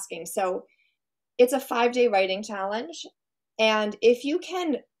for asking. So it's a 5-day writing challenge. And if you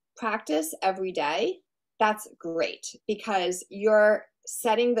can practice every day, that's great, because you're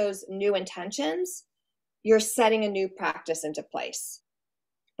setting those new intentions, you're setting a new practice into place.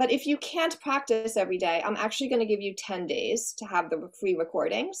 But if you can't practice every day, I'm actually going to give you 10 days to have the free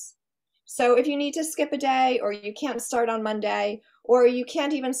recordings. So if you need to skip a day, or you can't start on Monday, or you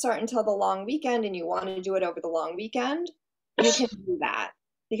can't even start until the long weekend and you want to do it over the long weekend, you can do that,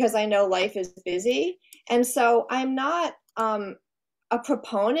 because I know life is busy. And so I'm not a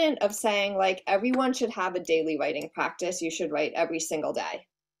proponent of saying like everyone should have a daily writing practice. You should write every single day.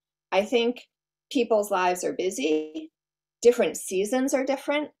 I think people's lives are busy, different seasons are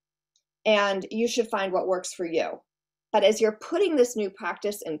different, and you should find what works for you. But as you're putting this new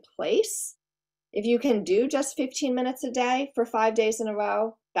practice in place, if you can do just 15 minutes a day for 5 days in a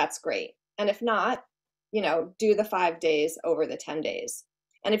row, that's great. And if not, do the 5 days over the 10 days.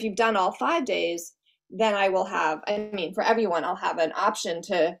 And if you've done all 5 days, then I will have, for everyone, I'll have an option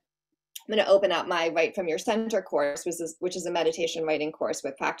to, I'm going to open up my Write from Your Center course, which is a meditation writing course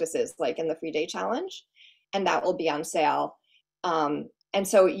with practices like in the 3-day challenge. And that will be on sale. And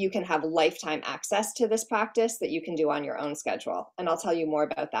so you can have lifetime access to this practice that you can do on your own schedule. And I'll tell you more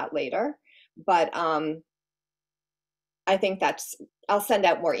about that later. But I think I'll send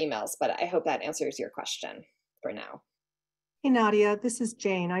out more emails, but I hope that answers your question for now. Hey, Nadia, this is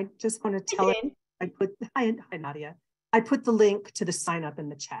Jane. I just want to tell you, hi, Nadia. I put the link to the sign up in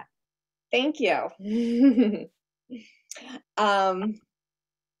the chat. Thank you.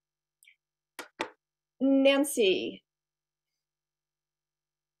 Nancy.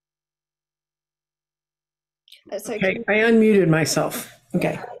 Okay, I unmuted myself.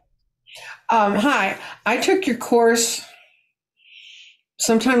 Okay. Hi, I took your course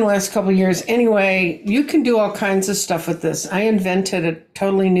sometime the last couple of years. Anyway, you can do all kinds of stuff with this. I invented a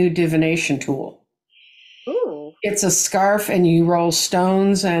totally new divination tool. Ooh. It's a scarf and you roll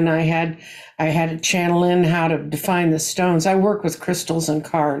stones, and I had to channel in how to define the stones. I work with crystals and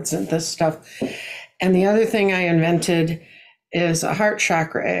cards and this stuff. And the other thing I invented is a heart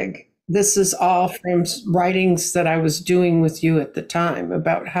chakra egg. This is all from writings that I was doing with you at the time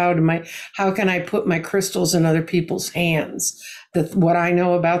about how can I put my crystals in other people's hands, what I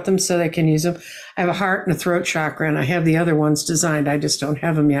know about them so they can use them. I have a heart and a throat chakra, and I have the other ones designed. I just don't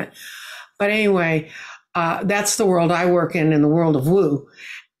have them yet. But anyway, that's the world I work in the world of woo.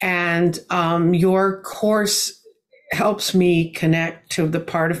 And your course helps me connect to the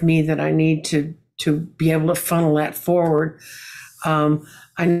part of me that I need to be able to funnel that forward.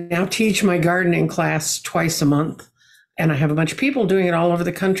 I now teach my gardening class twice a month, and I have a bunch of people doing it all over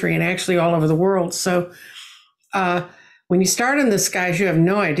the country and actually all over the world. So when you start on this, guys, you have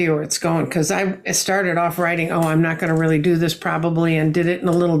no idea where it's going, because I started off writing, I'm not going to really do this probably, and did it in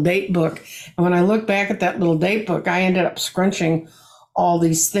a little date book. And when I look back at that little date book, I ended up scrunching all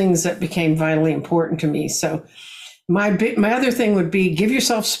these things that became vitally important to me. So my other thing would be give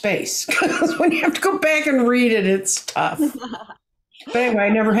yourself space, because when you have to go back and read it, it's tough. But anyway, I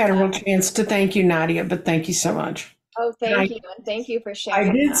never had a real chance to thank you, Nadia, but thank you so much. Oh, thank you. And thank you for sharing.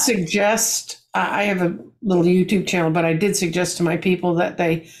 I did suggest, I have a little YouTube channel, but I did suggest to my people that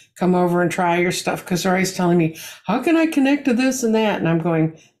they come over and try your stuff, because they're always telling me, how can I connect to this and that? And I'm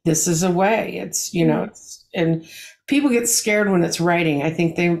going, this is a way. It's, and people get scared when it's writing. I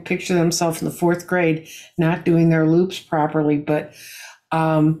think they picture themselves in the 4th grade, not doing their loops properly, but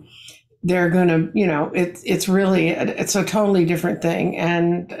they're going to, it's really, it's a totally different thing.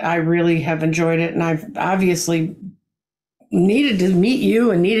 And I really have enjoyed it. And I've obviously needed to meet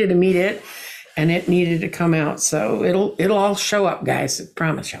you and needed to meet it, and it needed to come out. So it'll all show up, guys. I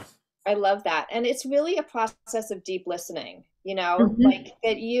promise you. I love that. And it's really a process of deep listening, Mm-hmm. like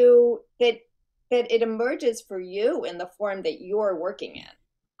that it emerges for you in the form that you're working in.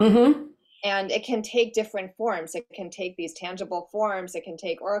 Mm-hmm. And it can take different forms. It can take these tangible forms. It can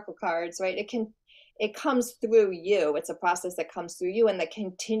take oracle cards, right? It comes through you. It's a process that comes through you and that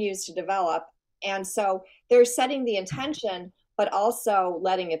continues to develop. And so they're setting the intention, but also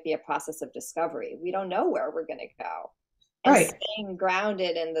letting it be a process of discovery. We don't know where we're going to go. And right. Staying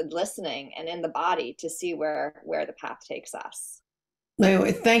grounded in the listening and in the body to see where the path takes us.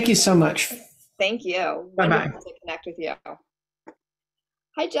 Anyway, thank you so much. Thank you. Bye-bye. Wonderful to connect with you.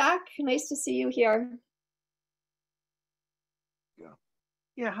 Hi, Jack. Nice to see you here.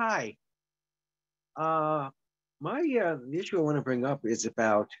 Yeah, hi. The issue I want to bring up is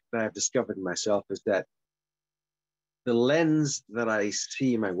about that I've discovered in myself is that the lens that I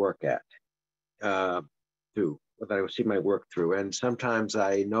see my work at through, that I see my work through, and sometimes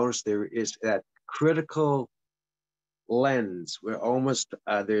I notice there is that critical lens where almost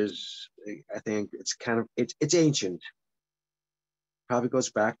there's, I think it's kind of it's ancient. Probably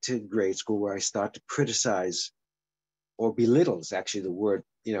goes back to grade school where I start to criticize or belittle is actually the word,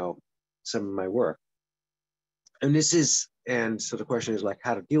 some of my work. And so the question is like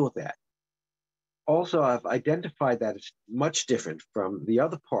how to deal with that. Also, I've identified that it's much different from the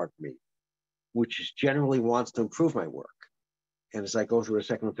other part of me, which generally wants to improve my work. And as I go through a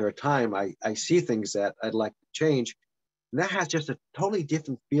second or third time, I see things that I'd like to change. And that has just a totally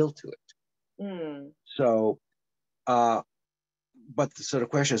different feel to it. Mm. So, but so the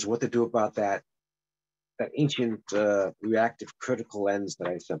question is what to do about that ancient reactive critical lens that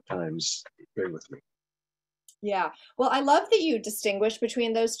I sometimes bring with me. Yeah. Well, I love that you distinguish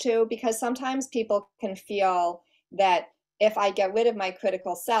between those two because sometimes people can feel that if I get rid of my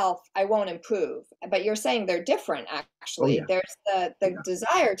critical self, I won't improve. But you're saying they're different, actually. Oh, yeah. There's the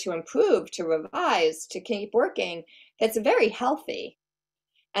desire to improve, to revise, to keep working. That's very healthy.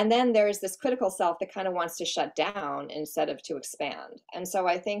 And then there's this critical self that kind of wants to shut down instead of to expand. And so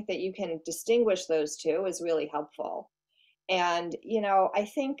I think that you can distinguish those two is really helpful. And, I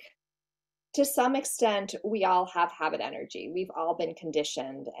think to some extent, we all have habit energy. We've all been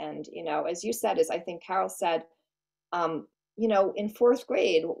conditioned. And, as you said, as I think Carol said, in fourth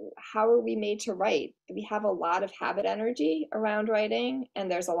grade, how are we made to write? We have a lot of habit energy around writing,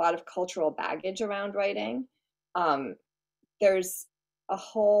 and there's a lot of cultural baggage around writing. There's a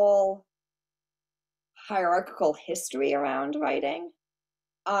whole hierarchical history around writing.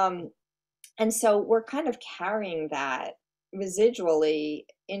 And so we're kind of carrying that residually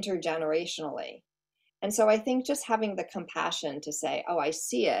intergenerationally. And so I think just having the compassion to say, oh, I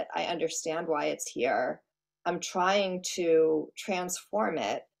see it. I understand why it's here. I'm trying to transform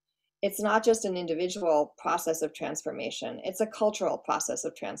it. It's not just an individual process of transformation. It's a cultural process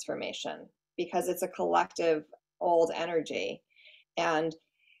of transformation because it's a collective old energy. And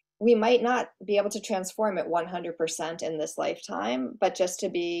we might not be able to transform it 100% in this lifetime, but just to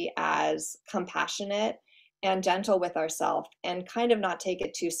be as compassionate and gentle with ourselves and kind of not take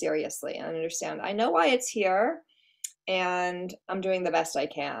it too seriously and understand, I know why it's here and I'm doing the best I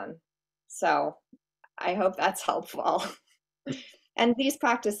can. So I hope that's helpful. And these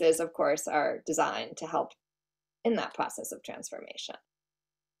practices, of course, are designed to help in that process of transformation.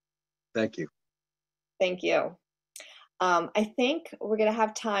 Thank you. Thank you. I think we're going to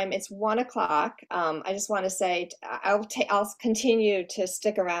have time. It's 1 o'clock. I just want to say I'll continue to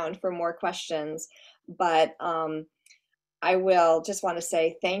stick around for more questions, but I will just want to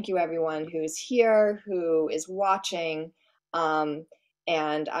say thank you, everyone who's here, who is watching.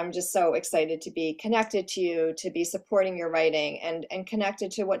 And I'm just so excited to be connected to you, to be supporting your writing and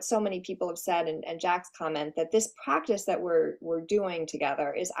connected to what so many people have said and Jack's comment that this practice that we're doing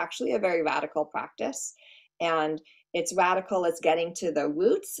together is actually a very radical practice. And it's radical. It's getting to the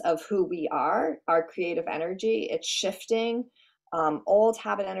roots of who we are, our creative energy. It's shifting old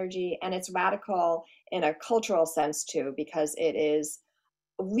habit energy, and it's radical in a cultural sense too, because it is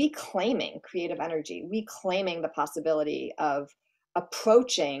reclaiming creative energy, reclaiming the possibility of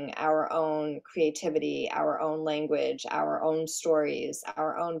approaching our own creativity, our own language, our own stories,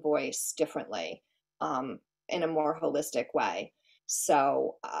 our own voice differently in a more holistic way.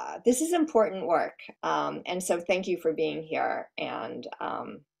 So this is important work. And so thank you for being here. And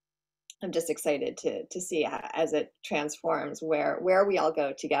I'm just excited to see as it transforms where we all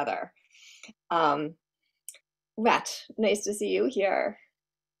go together. Rhett, nice to see you here.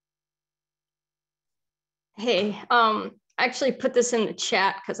 Hey, I actually put this in the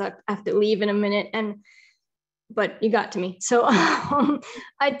chat because I have to leave in a minute, but you got to me. So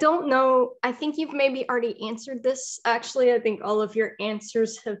I don't know. I think you've maybe already answered this. Actually, I think all of your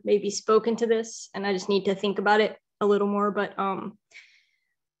answers have maybe spoken to this, and I just need to think about it a little more. But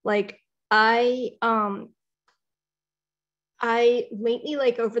like I lately,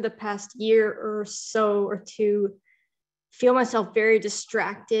 like over the past year or so or two, feel myself very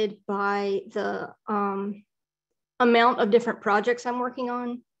distracted by the amount of different projects I'm working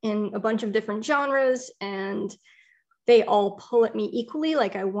on in a bunch of different genres, and they all pull at me equally.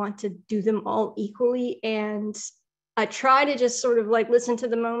 Like I want to do them all equally, and I try to just sort of like listen to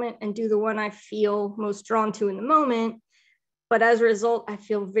the moment and do the one I feel most drawn to in the moment. But as a result, I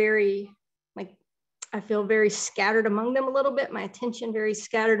feel very scattered among them a little bit, my attention very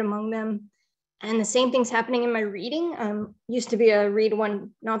scattered among them. And the same thing's happening in my reading. Used to be a read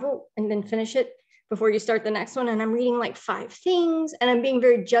one novel and then finish it before you start the next one. And I'm reading like 5 things and I'm being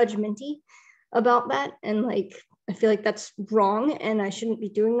very judgmenty about that. And like, I feel like that's wrong and I shouldn't be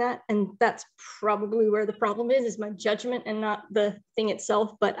doing that. And that's probably where the problem is my judgment and not the thing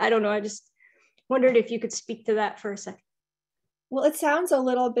itself. But I don't know. I just wondered if you could speak to that for a second. Well, it sounds a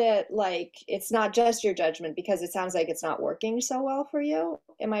little bit like it's not just your judgment because it sounds like it's not working so well for you.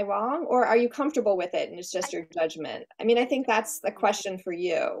 Am I wrong? Or are you comfortable with it and it's just your judgment? I mean, I think that's the question for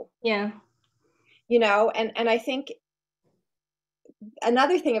you. Yeah. You know, and I think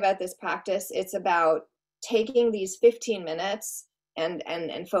another thing about this practice, it's about taking these 15 minutes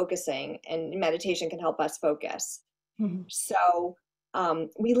and focusing, and meditation can help us focus. Mm-hmm. So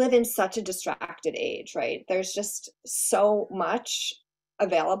we live in such a distracted age, right? There's just so much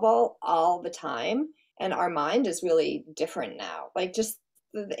available all the time. And our mind is really different now. Like just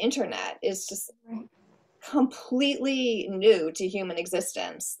the internet is just completely new to human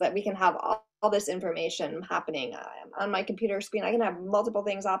existence, that we can have all this information happening on my computer screen. I can have multiple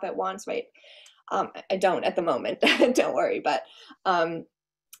things up at once, right? I don't at the moment, don't worry. But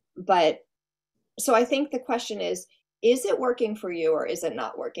so I think the question is it working for you or is it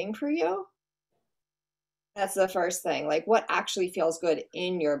not working for you? That's the first thing. Like what actually feels good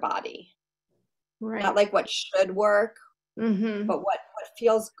in your body, right? Not like what should work, mm-hmm. but what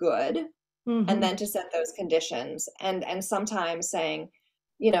feels good. Mm-hmm. And then to set those conditions and sometimes saying,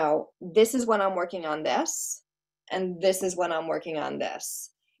 you know, this is when I'm working on this and this is when I'm working on this.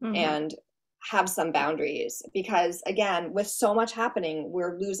 Mm-hmm. And have some boundaries, because again, with so much happening,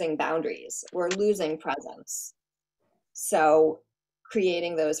 we're losing boundaries, we're losing presence. So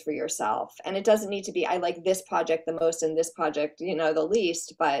creating those for yourself. And it doesn't need to be, I like this project the most and this project, you know, the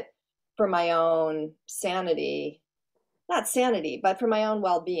least, but for my own sanity, not sanity, but for my own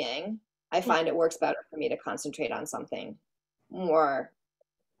well-being, I find it works better for me to concentrate on something more,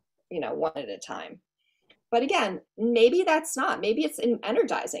 you know, one at a time. But again, maybe that's not, maybe it's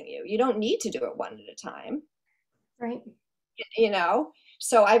energizing you. You don't need to do it one at a time. Right. You know,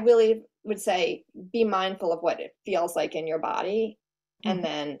 so I really would say, be mindful of what it feels like in your body and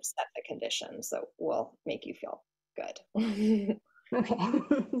then set the conditions that will make you feel good. Okay.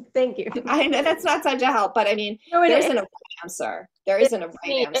 Thank you. I know that's not such a help, but I mean, no, there isn't a right answer. There isn't a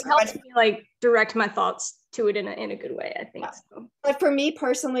right answer. It helps me like direct my thoughts to it in a good way, I think. So. But for me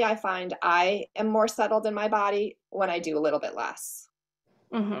personally, I find I am more settled in my body when I do a little bit less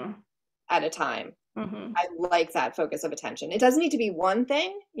at a time. I like that focus of attention. It doesn't need to be one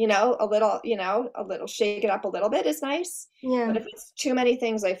thing, you know, a little shake it up a little bit is nice. Yeah. But if it's too many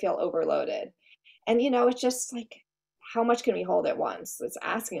things, I feel overloaded. And, you know, it's just like, how much can we hold at once? It's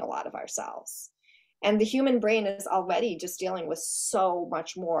asking a lot of ourselves. And the human brain is already just dealing with so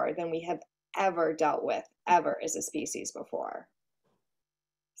much more than we have ever dealt with ever as a species before.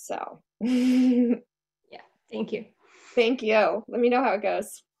 So. Yeah. Thank you. Thank you. Let me know how it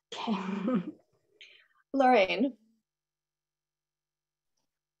goes. Okay. Lorraine.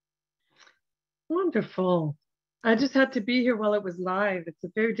 Wonderful. I just had to be here while it was live. It's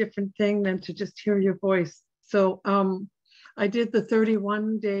a very different thing than to just hear your voice. So I did the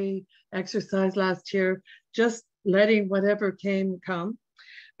 31-day exercise last year, just letting whatever came come.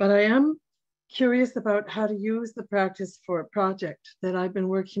 But I am curious about how to use the practice for a project that I've been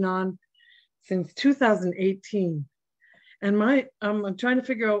working on since 2018. And I'm trying to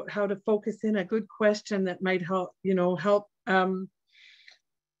figure out how to focus in a good question that might help, because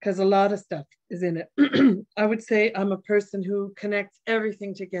a lot of stuff is in it. I would say I'm a person who connects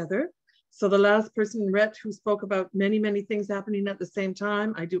everything together. So the last person, Rhett, who spoke about many, many things happening at the same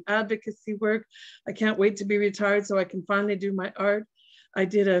time. I do advocacy work. I can't wait to be retired so I can finally do my art. I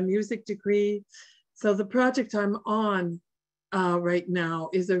did a music degree. So the project I'm on right now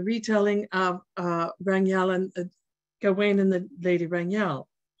is a retelling of Rangel and Gawain and the Lady Rangel,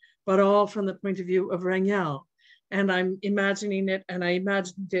 but all from the point of view of Rangel. And I'm imagining it, and I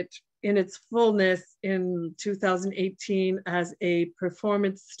imagined it in its fullness in 2018 as a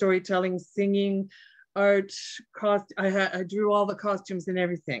performance, storytelling, singing, art, I drew all the costumes and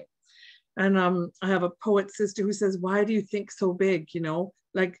everything. And I have a poet sister who says, why do you think so big? You know,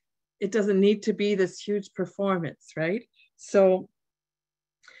 like it doesn't need to be this huge performance, right? So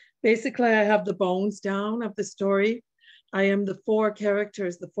basically I have the bones down of the story. I am the 4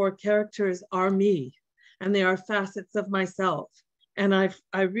 characters. The 4 characters are me, and they are facets of myself. And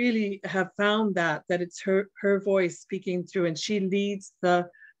I really have found that it's her voice speaking through, and she leads the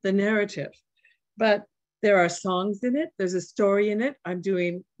narrative. But there are songs in it. There's a story in it. I'm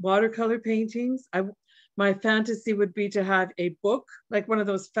doing watercolor paintings. my fantasy would be to have a book, like one of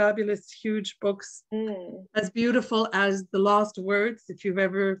those fabulous, huge books, as beautiful as The Lost Words, if you've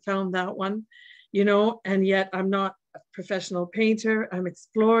ever found that one, you know, and yet I'm not a professional painter. I'm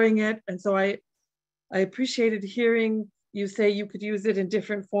exploring it. And so I appreciated hearing you say you could use it in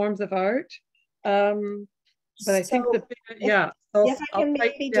different forms of art. But I think the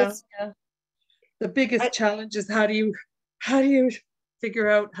biggest challenge is how do you figure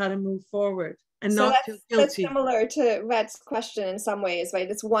out how to move forward and so not feel that's guilty. similar to Rhett's question in some ways, right?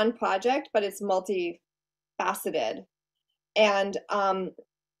 It's one project, but it's multifaceted. And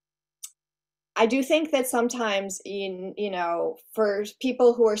I do think that sometimes for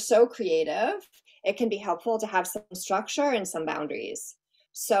people who are so creative, it can be helpful to have some structure and some boundaries.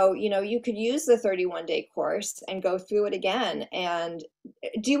 So, you could use the 31-day course and go through it again. And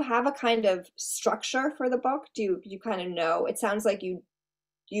do you have a kind of structure for the book? Do you kind of know? It sounds like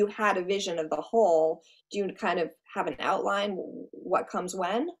you had a vision of the whole. Do you kind of have an outline what comes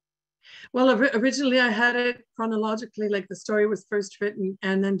when? Well, originally I had it chronologically, like the story was first written.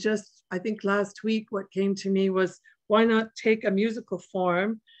 And then just, I think last week, what came to me was, why not take a musical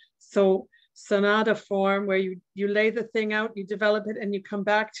form? So sonata form, where you lay the thing out, you develop it, and you come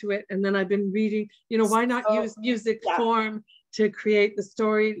back to it. And then I've been reading, why not use music form to create the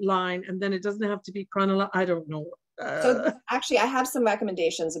storyline? And then it doesn't have to be chronological. I don't know. So actually, I have some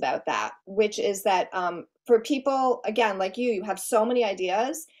recommendations about that, which is that for people, again, like you have so many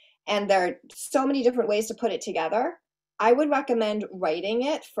ideas and there are so many different ways to put it together. I would recommend writing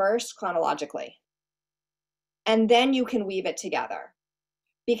it first chronologically, and then you can weave it together.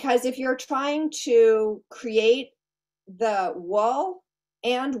 Because if you're trying to create the wool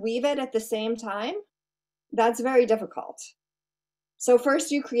and weave it at the same time, that's very difficult. So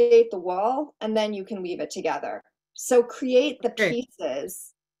first you create the wool and then you can weave it together. So create the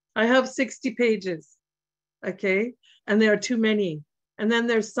pieces. I have 60 pages, okay? And there are too many. And then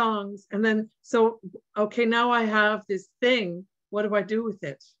there's songs. And then, now I have this thing. What do I do with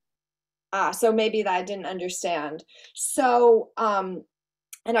it? So maybe that I didn't understand. So,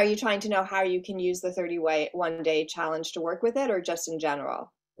 and are you trying to know how you can use the 31-day challenge to work with it, or just in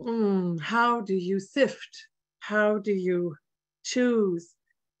general? How do you sift? How do you choose?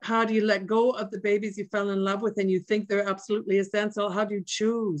 How do you let go of the babies you fell in love with and you think they're absolutely essential? How do you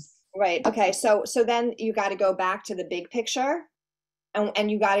choose? Right. Okay. So then you got to go back to the big picture,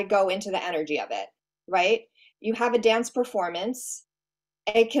 and you got to go into the energy of it, right? You have a dance performance.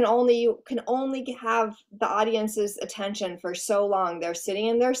 You can only have the audience's attention for so long. They're sitting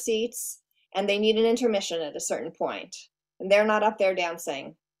in their seats and they need an intermission at a certain point, and they're not up there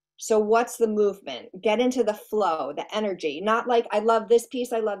dancing. So what's the movement? Get into the flow, the energy, not like, I love this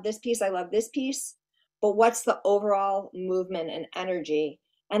piece, I love this piece, I love this piece, but what's the overall movement and energy?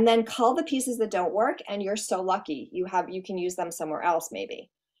 And then cull the pieces that don't work, and you're so lucky you can use them somewhere else,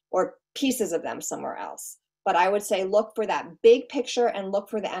 maybe, or pieces of them somewhere else. But I would say look for that big picture and look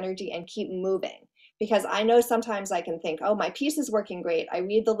for the energy and keep moving. Because I know sometimes I can think, oh, my piece is working great. I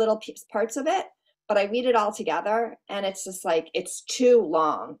read the little parts of it, but I read it all together and it's just like, it's too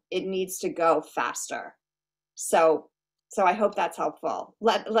long. It needs to go faster. So I hope that's helpful.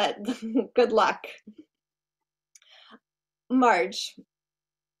 Good luck. Marge.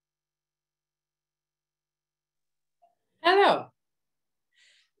 Hello.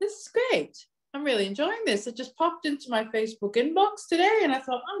 This is great. I'm really enjoying this. It just popped into my Facebook inbox today and I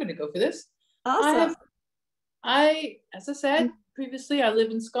thought, I'm going to go for this. Awesome. As I said previously, I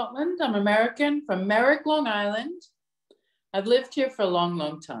live in Scotland. I'm American from Merrick, Long Island. I've lived here for a long,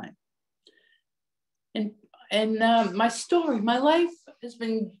 long time. And my story, my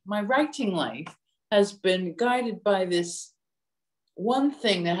writing life has been guided by this one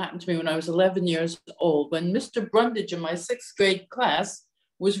thing that happened to me when I was 11 years old, when Mr. Brundage in my 6th grade class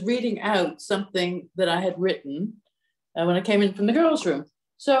was reading out something that I had written when I came in from the girls' room.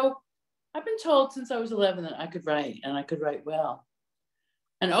 So I've been told since I was 11 that I could write, and I could write well.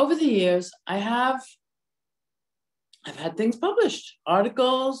 And over the years, I've had things published,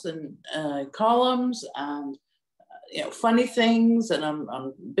 articles and columns and funny things and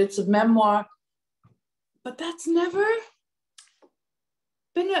bits of memoir. But that's never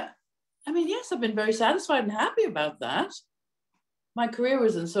been yes, I've been very satisfied and happy about that. My career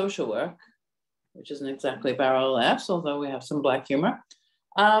was in social work, which isn't exactly barrel laughs, although we have some Black humor.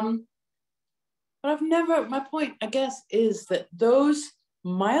 But my point, I guess, is that those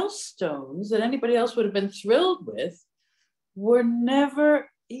milestones that anybody else would have been thrilled with were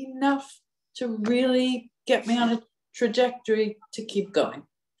never enough to really get me on a trajectory to keep going.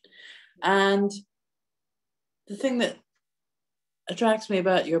 And the thing that attracts me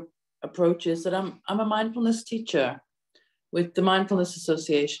about your approach is that I'm a mindfulness teacher with the Mindfulness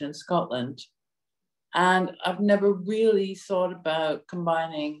Association in Scotland. And I've never really thought about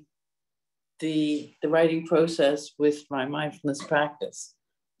combining the writing process with my mindfulness practice.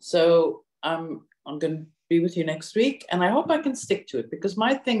 So I'm going to be with you next week, and I hope I can stick to it, because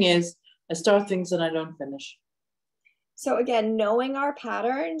my thing is I start things and I don't finish. So again, knowing our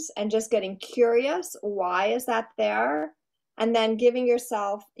patterns and just getting curious, why is that there? And then giving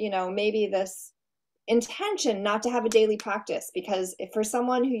yourself, maybe this intention not to have a daily practice, because if for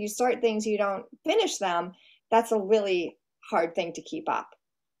someone who you start things, you don't finish them, that's a really hard thing to keep up.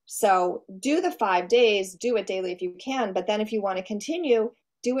 So do the 5 days, do it daily if you can, but then if you want to continue,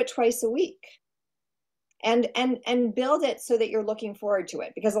 do it twice a week. And build it so that you're looking forward to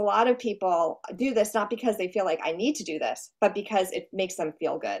it, because a lot of people do this not because they feel like I need to do this, but because it makes them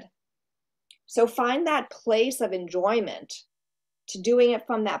feel good. So find that place of enjoyment to doing it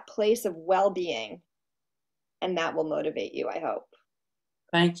from that place of well-being, and that will motivate you, I hope.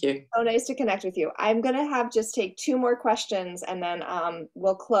 Thank you. So nice to connect with you. I'm going to just take 2 more questions and then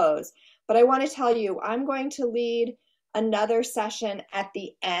we'll close. But I want to tell you, I'm going to lead another session at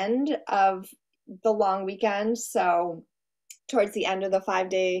the end of the long weekend. So towards the end of the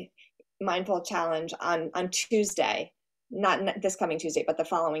 5-day mindful challenge on Tuesday, not this coming Tuesday, but the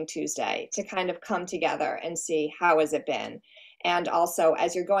following Tuesday, to kind of come together and see how has it been. And also,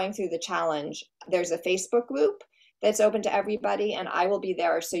 as you're going through the challenge, there's a Facebook group that's open to everybody, and I will be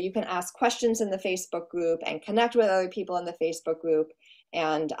there. So you can ask questions in the Facebook group and connect with other people in the Facebook group,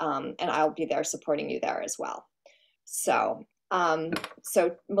 and I'll be there supporting you there as well. So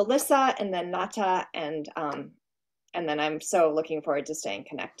Melissa, and then Nata, and then I'm so looking forward to staying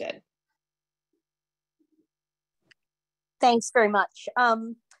connected. Thanks very much.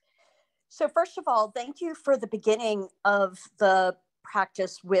 So first of all, thank you for the beginning of the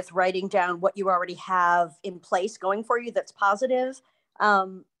practice with writing down what you already have in place going for you that's positive.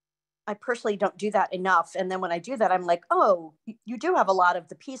 I personally don't do that enough. And then when I do that, I'm like, oh, you do have a lot of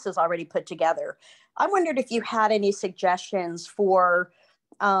the pieces already put together. I wondered if you had any suggestions for,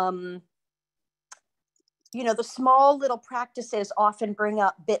 the small little practices often bring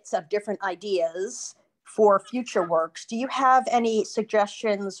up bits of different ideas for future works. Do you have any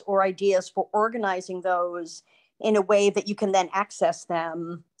suggestions or ideas for organizing those in a way that you can then access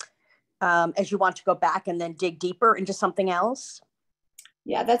them as you want to go back and then dig deeper into something else?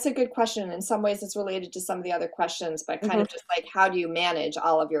 Yeah, that's a good question. In some ways, it's related to some of the other questions, but kind of just like, how do you manage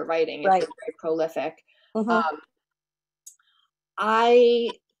all of your writing if you're very prolific? I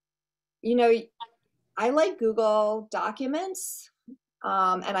like Google Documents,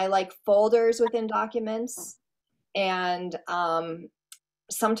 and I like folders within documents. And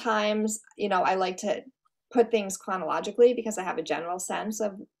sometimes, I like to put things chronologically because I have a general sense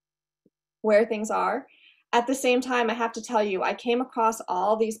of where things are. At the same time, I have to tell you, I came across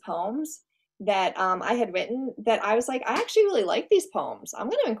all these poems that I had written that I was like, I actually really like these poems. I'm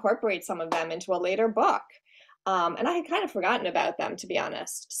going to incorporate some of them into a later book. And I had kind of forgotten about them, to be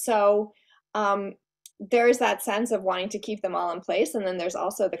honest. So there's that sense of wanting to keep them all in place. And then there's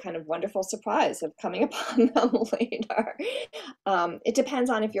also the kind of wonderful surprise of coming upon them later. It depends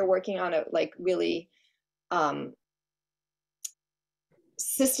on if you're working on a really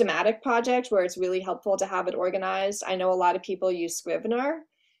systematic project where it's really helpful to have it organized. I know a lot of people use Scrivener.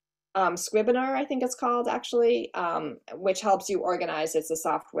 Scrivener, I think it's called, actually, which helps you organize. It's a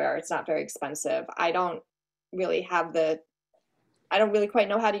software. It's not very expensive. I don't really quite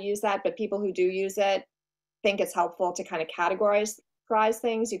know how to use that, but people who do use it think it's helpful to kind of categorize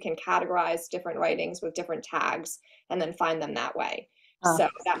things. You can categorize different writings with different tags and then find them that way. So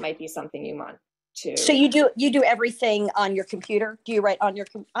that might be something you want to. So you do everything on your computer? Do you write on your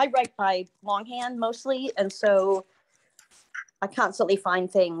I write by longhand mostly, and so I constantly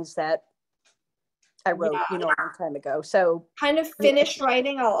find things that I wrote, a long time ago. So kind of finished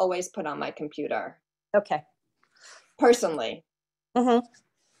writing, I'll always put on my computer. Okay. Personally.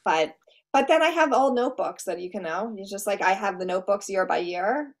 But then I have old notebooks that you just like, I have the notebooks year by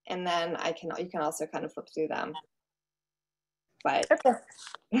year, and then you can also kind of flip through them. But okay.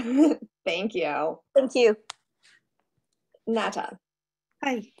 Thank you. Thank you. Nata.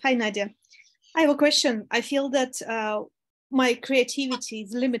 Hi, Nadia. I have a question. I feel that my creativity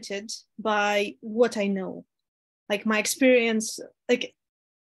is limited by what I know. Like my experience,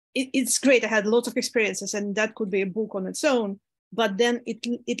 it's great. I had lots of experiences, and that could be a book on its own. But then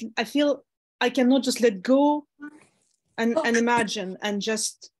I feel I cannot just let go and imagine and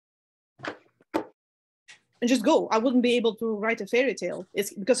just go. I wouldn't be able to write a fairy tale.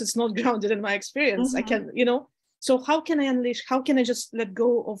 It's because it's not grounded in my experience. I can, So how can I unleash? How can I just let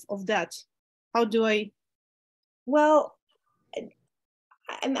go of that? How do I? Well,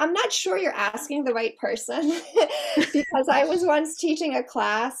 I'm not sure you're asking the right person because I was once teaching a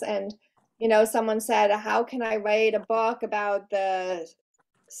class and, someone said, how can I write a book about the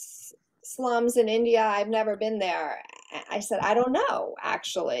slums in India? I've never been there. I said, I don't know,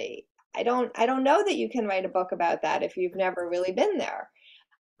 actually. I don't know that you can write a book about that if you've never really been there.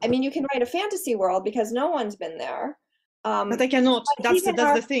 I mean, you can write a fantasy world because no one's been there. But I cannot. That's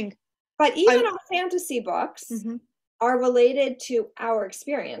the thing. But even our fantasy books are related to our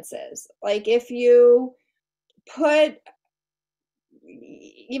experiences. Like if you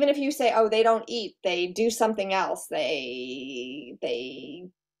even if you say, oh, they don't eat, they do something else, they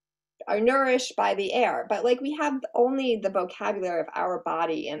are nourished by the air, but like we have only the vocabulary of our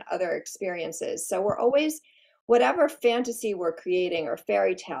body and other experiences. So we're always, whatever fantasy we're creating or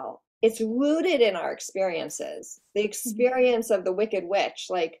fairy tale, it's rooted in our experiences. The experience of the Wicked Witch,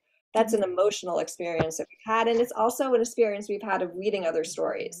 like that's an emotional experience that we've had, and it's also an experience we've had of reading other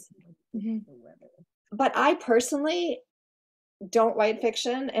stories. But I personally don't write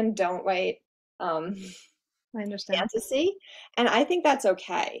fiction and don't write I understand. fantasy, and I think that's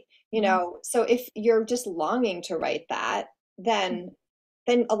okay. So if you're just longing to write that, then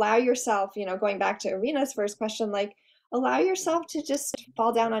allow yourself, going back to Irina's first question, like allow yourself to just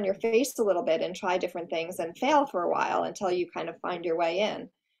fall down on your face a little bit and try different things and fail for a while until you kind of find your way in.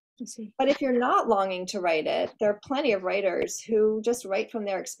 But if you're not longing to write it, there are plenty of writers who just write from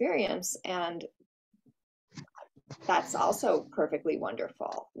their experience, and that's also perfectly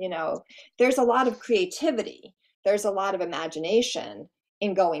wonderful. There's a lot of creativity, there's a lot of imagination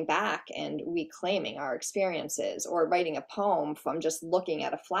in going back and reclaiming our experiences or writing a poem from just looking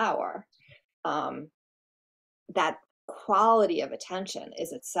at a flower. That quality of attention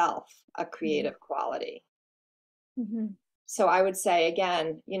is itself a creative quality. So I would say,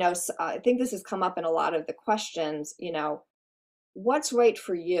 again, I think this has come up in a lot of the questions, what's right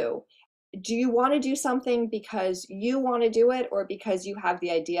for you? Do you want to do something because you want to do it, or because you have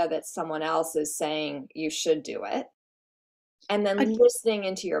the idea that someone else is saying you should do it? And then listening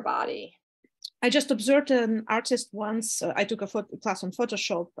into your body. I just observed an artist once. I took a class on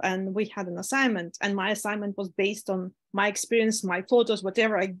Photoshop, and we had an assignment, and my assignment was based on my experience, my photos,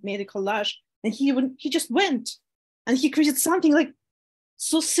 whatever. I made a collage, and he just went and he created something like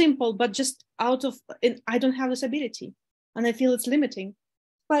so simple, but just and I don't have this ability, and I feel it's limiting.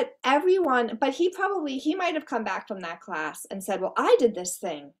 But he might have come back from that class and said, well, I did this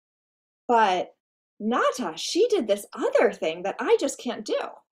thing, but Nata, she did this other thing that I just can't do.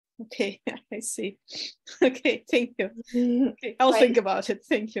 Okay, I see. Okay, thank you. Okay, I'll think about it.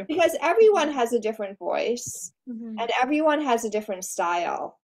 Thank you. Because everyone has a different voice and everyone has a different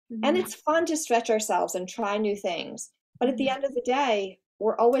style. And it's fun to stretch ourselves and try new things. But at the end of the day,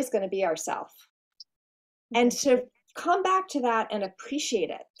 we're always going to be ourselves. And to come back to that and appreciate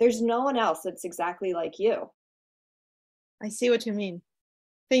it. There's no one else that's exactly like you. I see what you mean.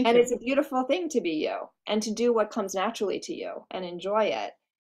 Thank you. And it's a beautiful thing to be you and to do what comes naturally to you and enjoy it,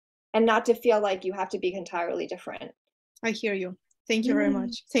 and not to feel like you have to be entirely different. I hear you. Thank you very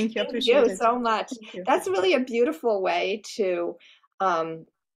much. Thank you. I appreciate it. Thank you so much. That's really a beautiful way to,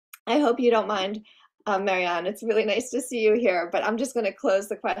 I hope you don't mind, Marianne, it's really nice to see you here, but I'm just going to close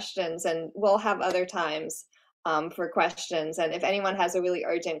the questions and we'll have other times for questions. And if anyone has a really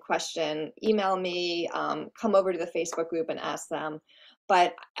urgent question, email me, come over to the Facebook group and ask them.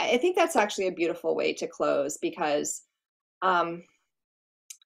 But I think that's actually a beautiful way to close, because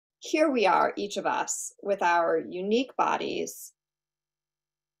here we are, each of us, with our unique bodies,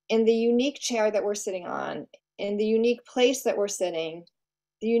 in the unique chair that we're sitting on, in the unique place that we're sitting,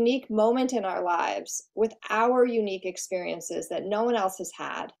 the unique moment in our lives, with our unique experiences that no one else has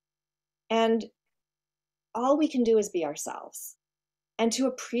had. And all we can do is be ourselves and to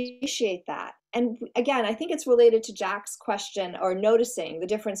appreciate that. And again, I think it's related to Jack's question, or noticing the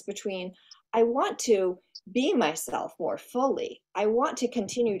difference between, I want to be myself more fully. I want to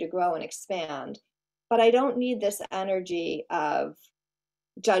continue to grow and expand, but I don't need this energy of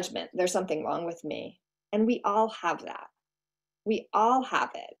judgment. There's something wrong with me. And we all have that. We all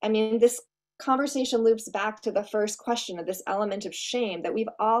have it. I mean, this conversation loops back to the first question of this element of shame that we've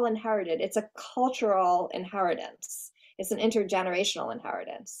all inherited. It's a cultural inheritance. It's an intergenerational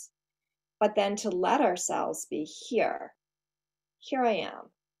inheritance. But then to let ourselves be here. Here I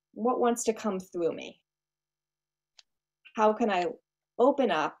am. What wants to come through me? How can I open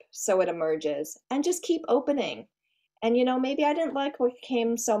up so it emerges, and just keep opening? And maybe I didn't like what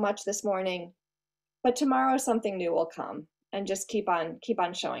came so much this morning, but tomorrow something new will come, and just keep on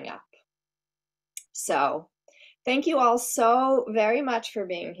showing up. So Thank you all so very much for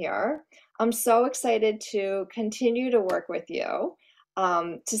being here. I'm so excited to continue to work with you,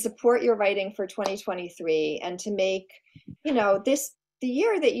 to support your writing for 2023 and to make, this the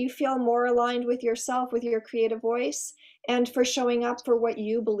year that you feel more aligned with yourself, with your creative voice, and for showing up for what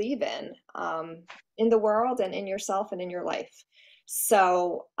you believe in the world and in yourself and in your life.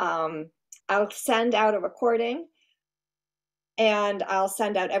 So I'll send out a recording. And I'll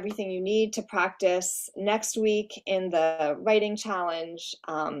send out everything you need to practice next week in the writing challenge.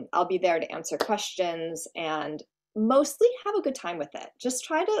 I'll be there to answer questions and mostly have a good time with it. Just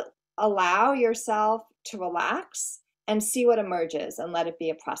try to allow yourself to relax and see what emerges and let it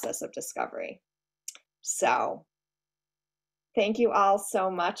be a process of discovery. So thank you all so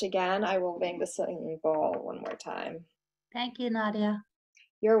much again. I will ring the singing bowl one more time. Thank you, Nadia.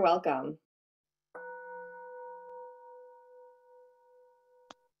 You're welcome.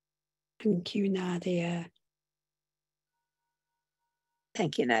 Thank you, Nadia.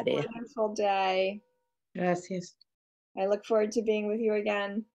 Thank you, Nadia. Wonderful day. Gracias. I look forward to being with you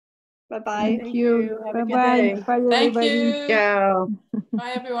again. Bye-bye. Thank you. Have a good Bye-bye. day. Bye, Thank everybody. you. Ciao.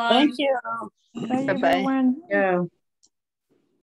 Bye, everyone. Thank you. Bye, Bye-bye. everyone. Ciao.